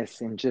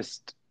happiness and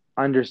just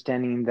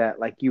understanding that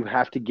like you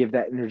have to give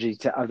that energy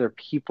to other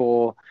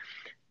people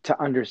to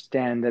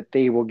understand that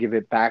they will give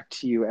it back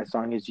to you as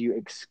long as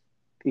you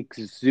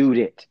exude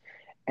it.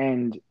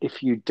 And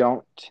if you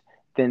don't,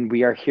 then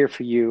we are here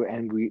for you.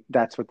 And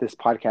that's what this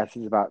podcast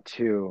is about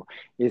too,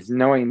 is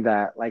knowing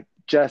that like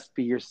just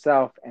be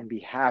yourself and be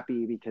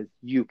happy because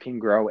you can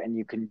grow and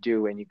you can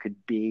do and you could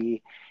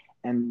be.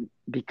 And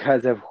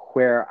because of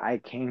where I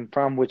came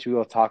from, which we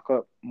will talk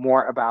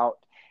more about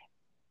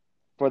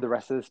for the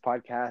rest of this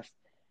podcast,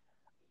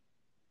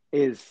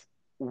 is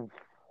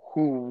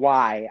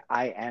why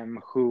I am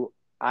who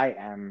I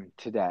am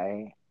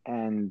today.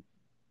 And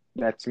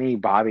that's me,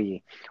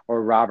 Bobby,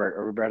 or Robert,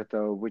 or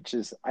Roberto, which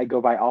is, I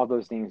go by all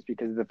those names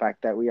because of the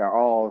fact that we are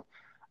all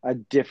a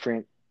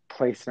different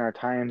place in our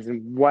times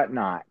and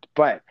whatnot.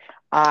 But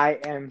I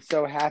am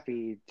so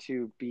happy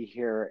to be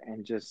here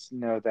and just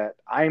know that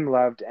I'm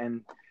loved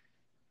and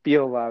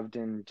feel loved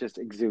and just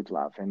exude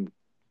love. And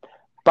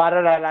ba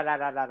da da da da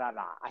da da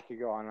da. I could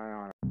go on and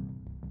on.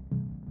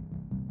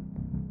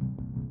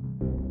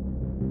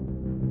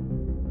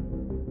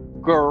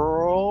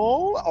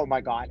 Girl, oh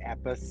my God,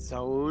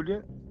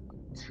 episode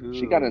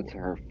She got 2. into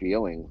her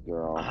feelings,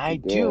 girl. She I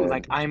do. did.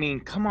 Like, I mean,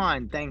 come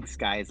on. Thanks,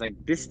 guys. Like,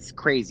 this is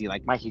crazy.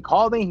 Like, Mikey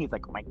called me. He's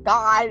like, oh my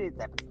God, it's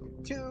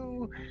episode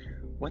 2.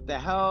 What the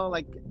hell?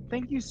 Like,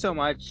 thank you so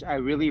much. I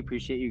really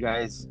appreciate you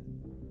guys.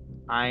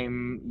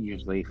 I'm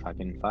usually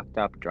fucking fucked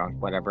up,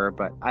 drunk, whatever,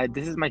 but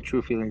this is my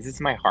true feelings. This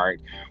is my heart.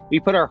 We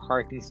put our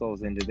hearts and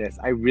souls into this.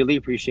 I really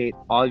appreciate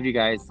all of you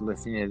guys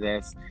listening to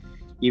this,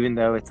 even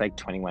though it's like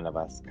 21 of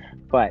us,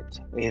 but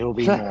it'll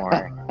be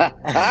more.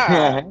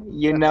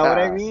 You know what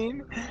I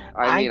mean?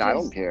 I I mean, I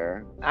don't just,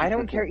 care. I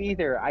don't care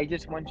either. I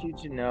just want you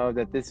to know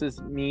that this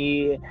is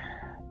me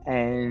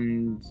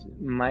and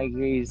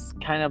Mikey's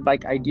kind of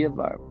like idea of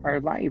our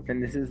life,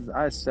 and this is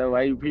us. So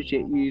I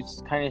appreciate you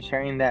kind of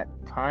sharing that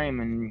time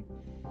and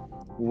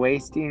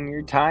wasting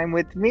your time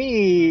with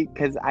me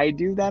because I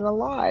do that a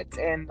lot.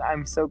 And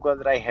I'm so glad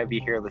that I have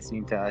you here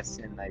listening to us,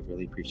 and I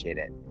really appreciate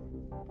it.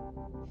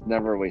 It's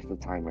never a waste of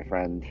time, my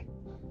friend.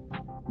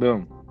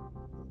 Boom.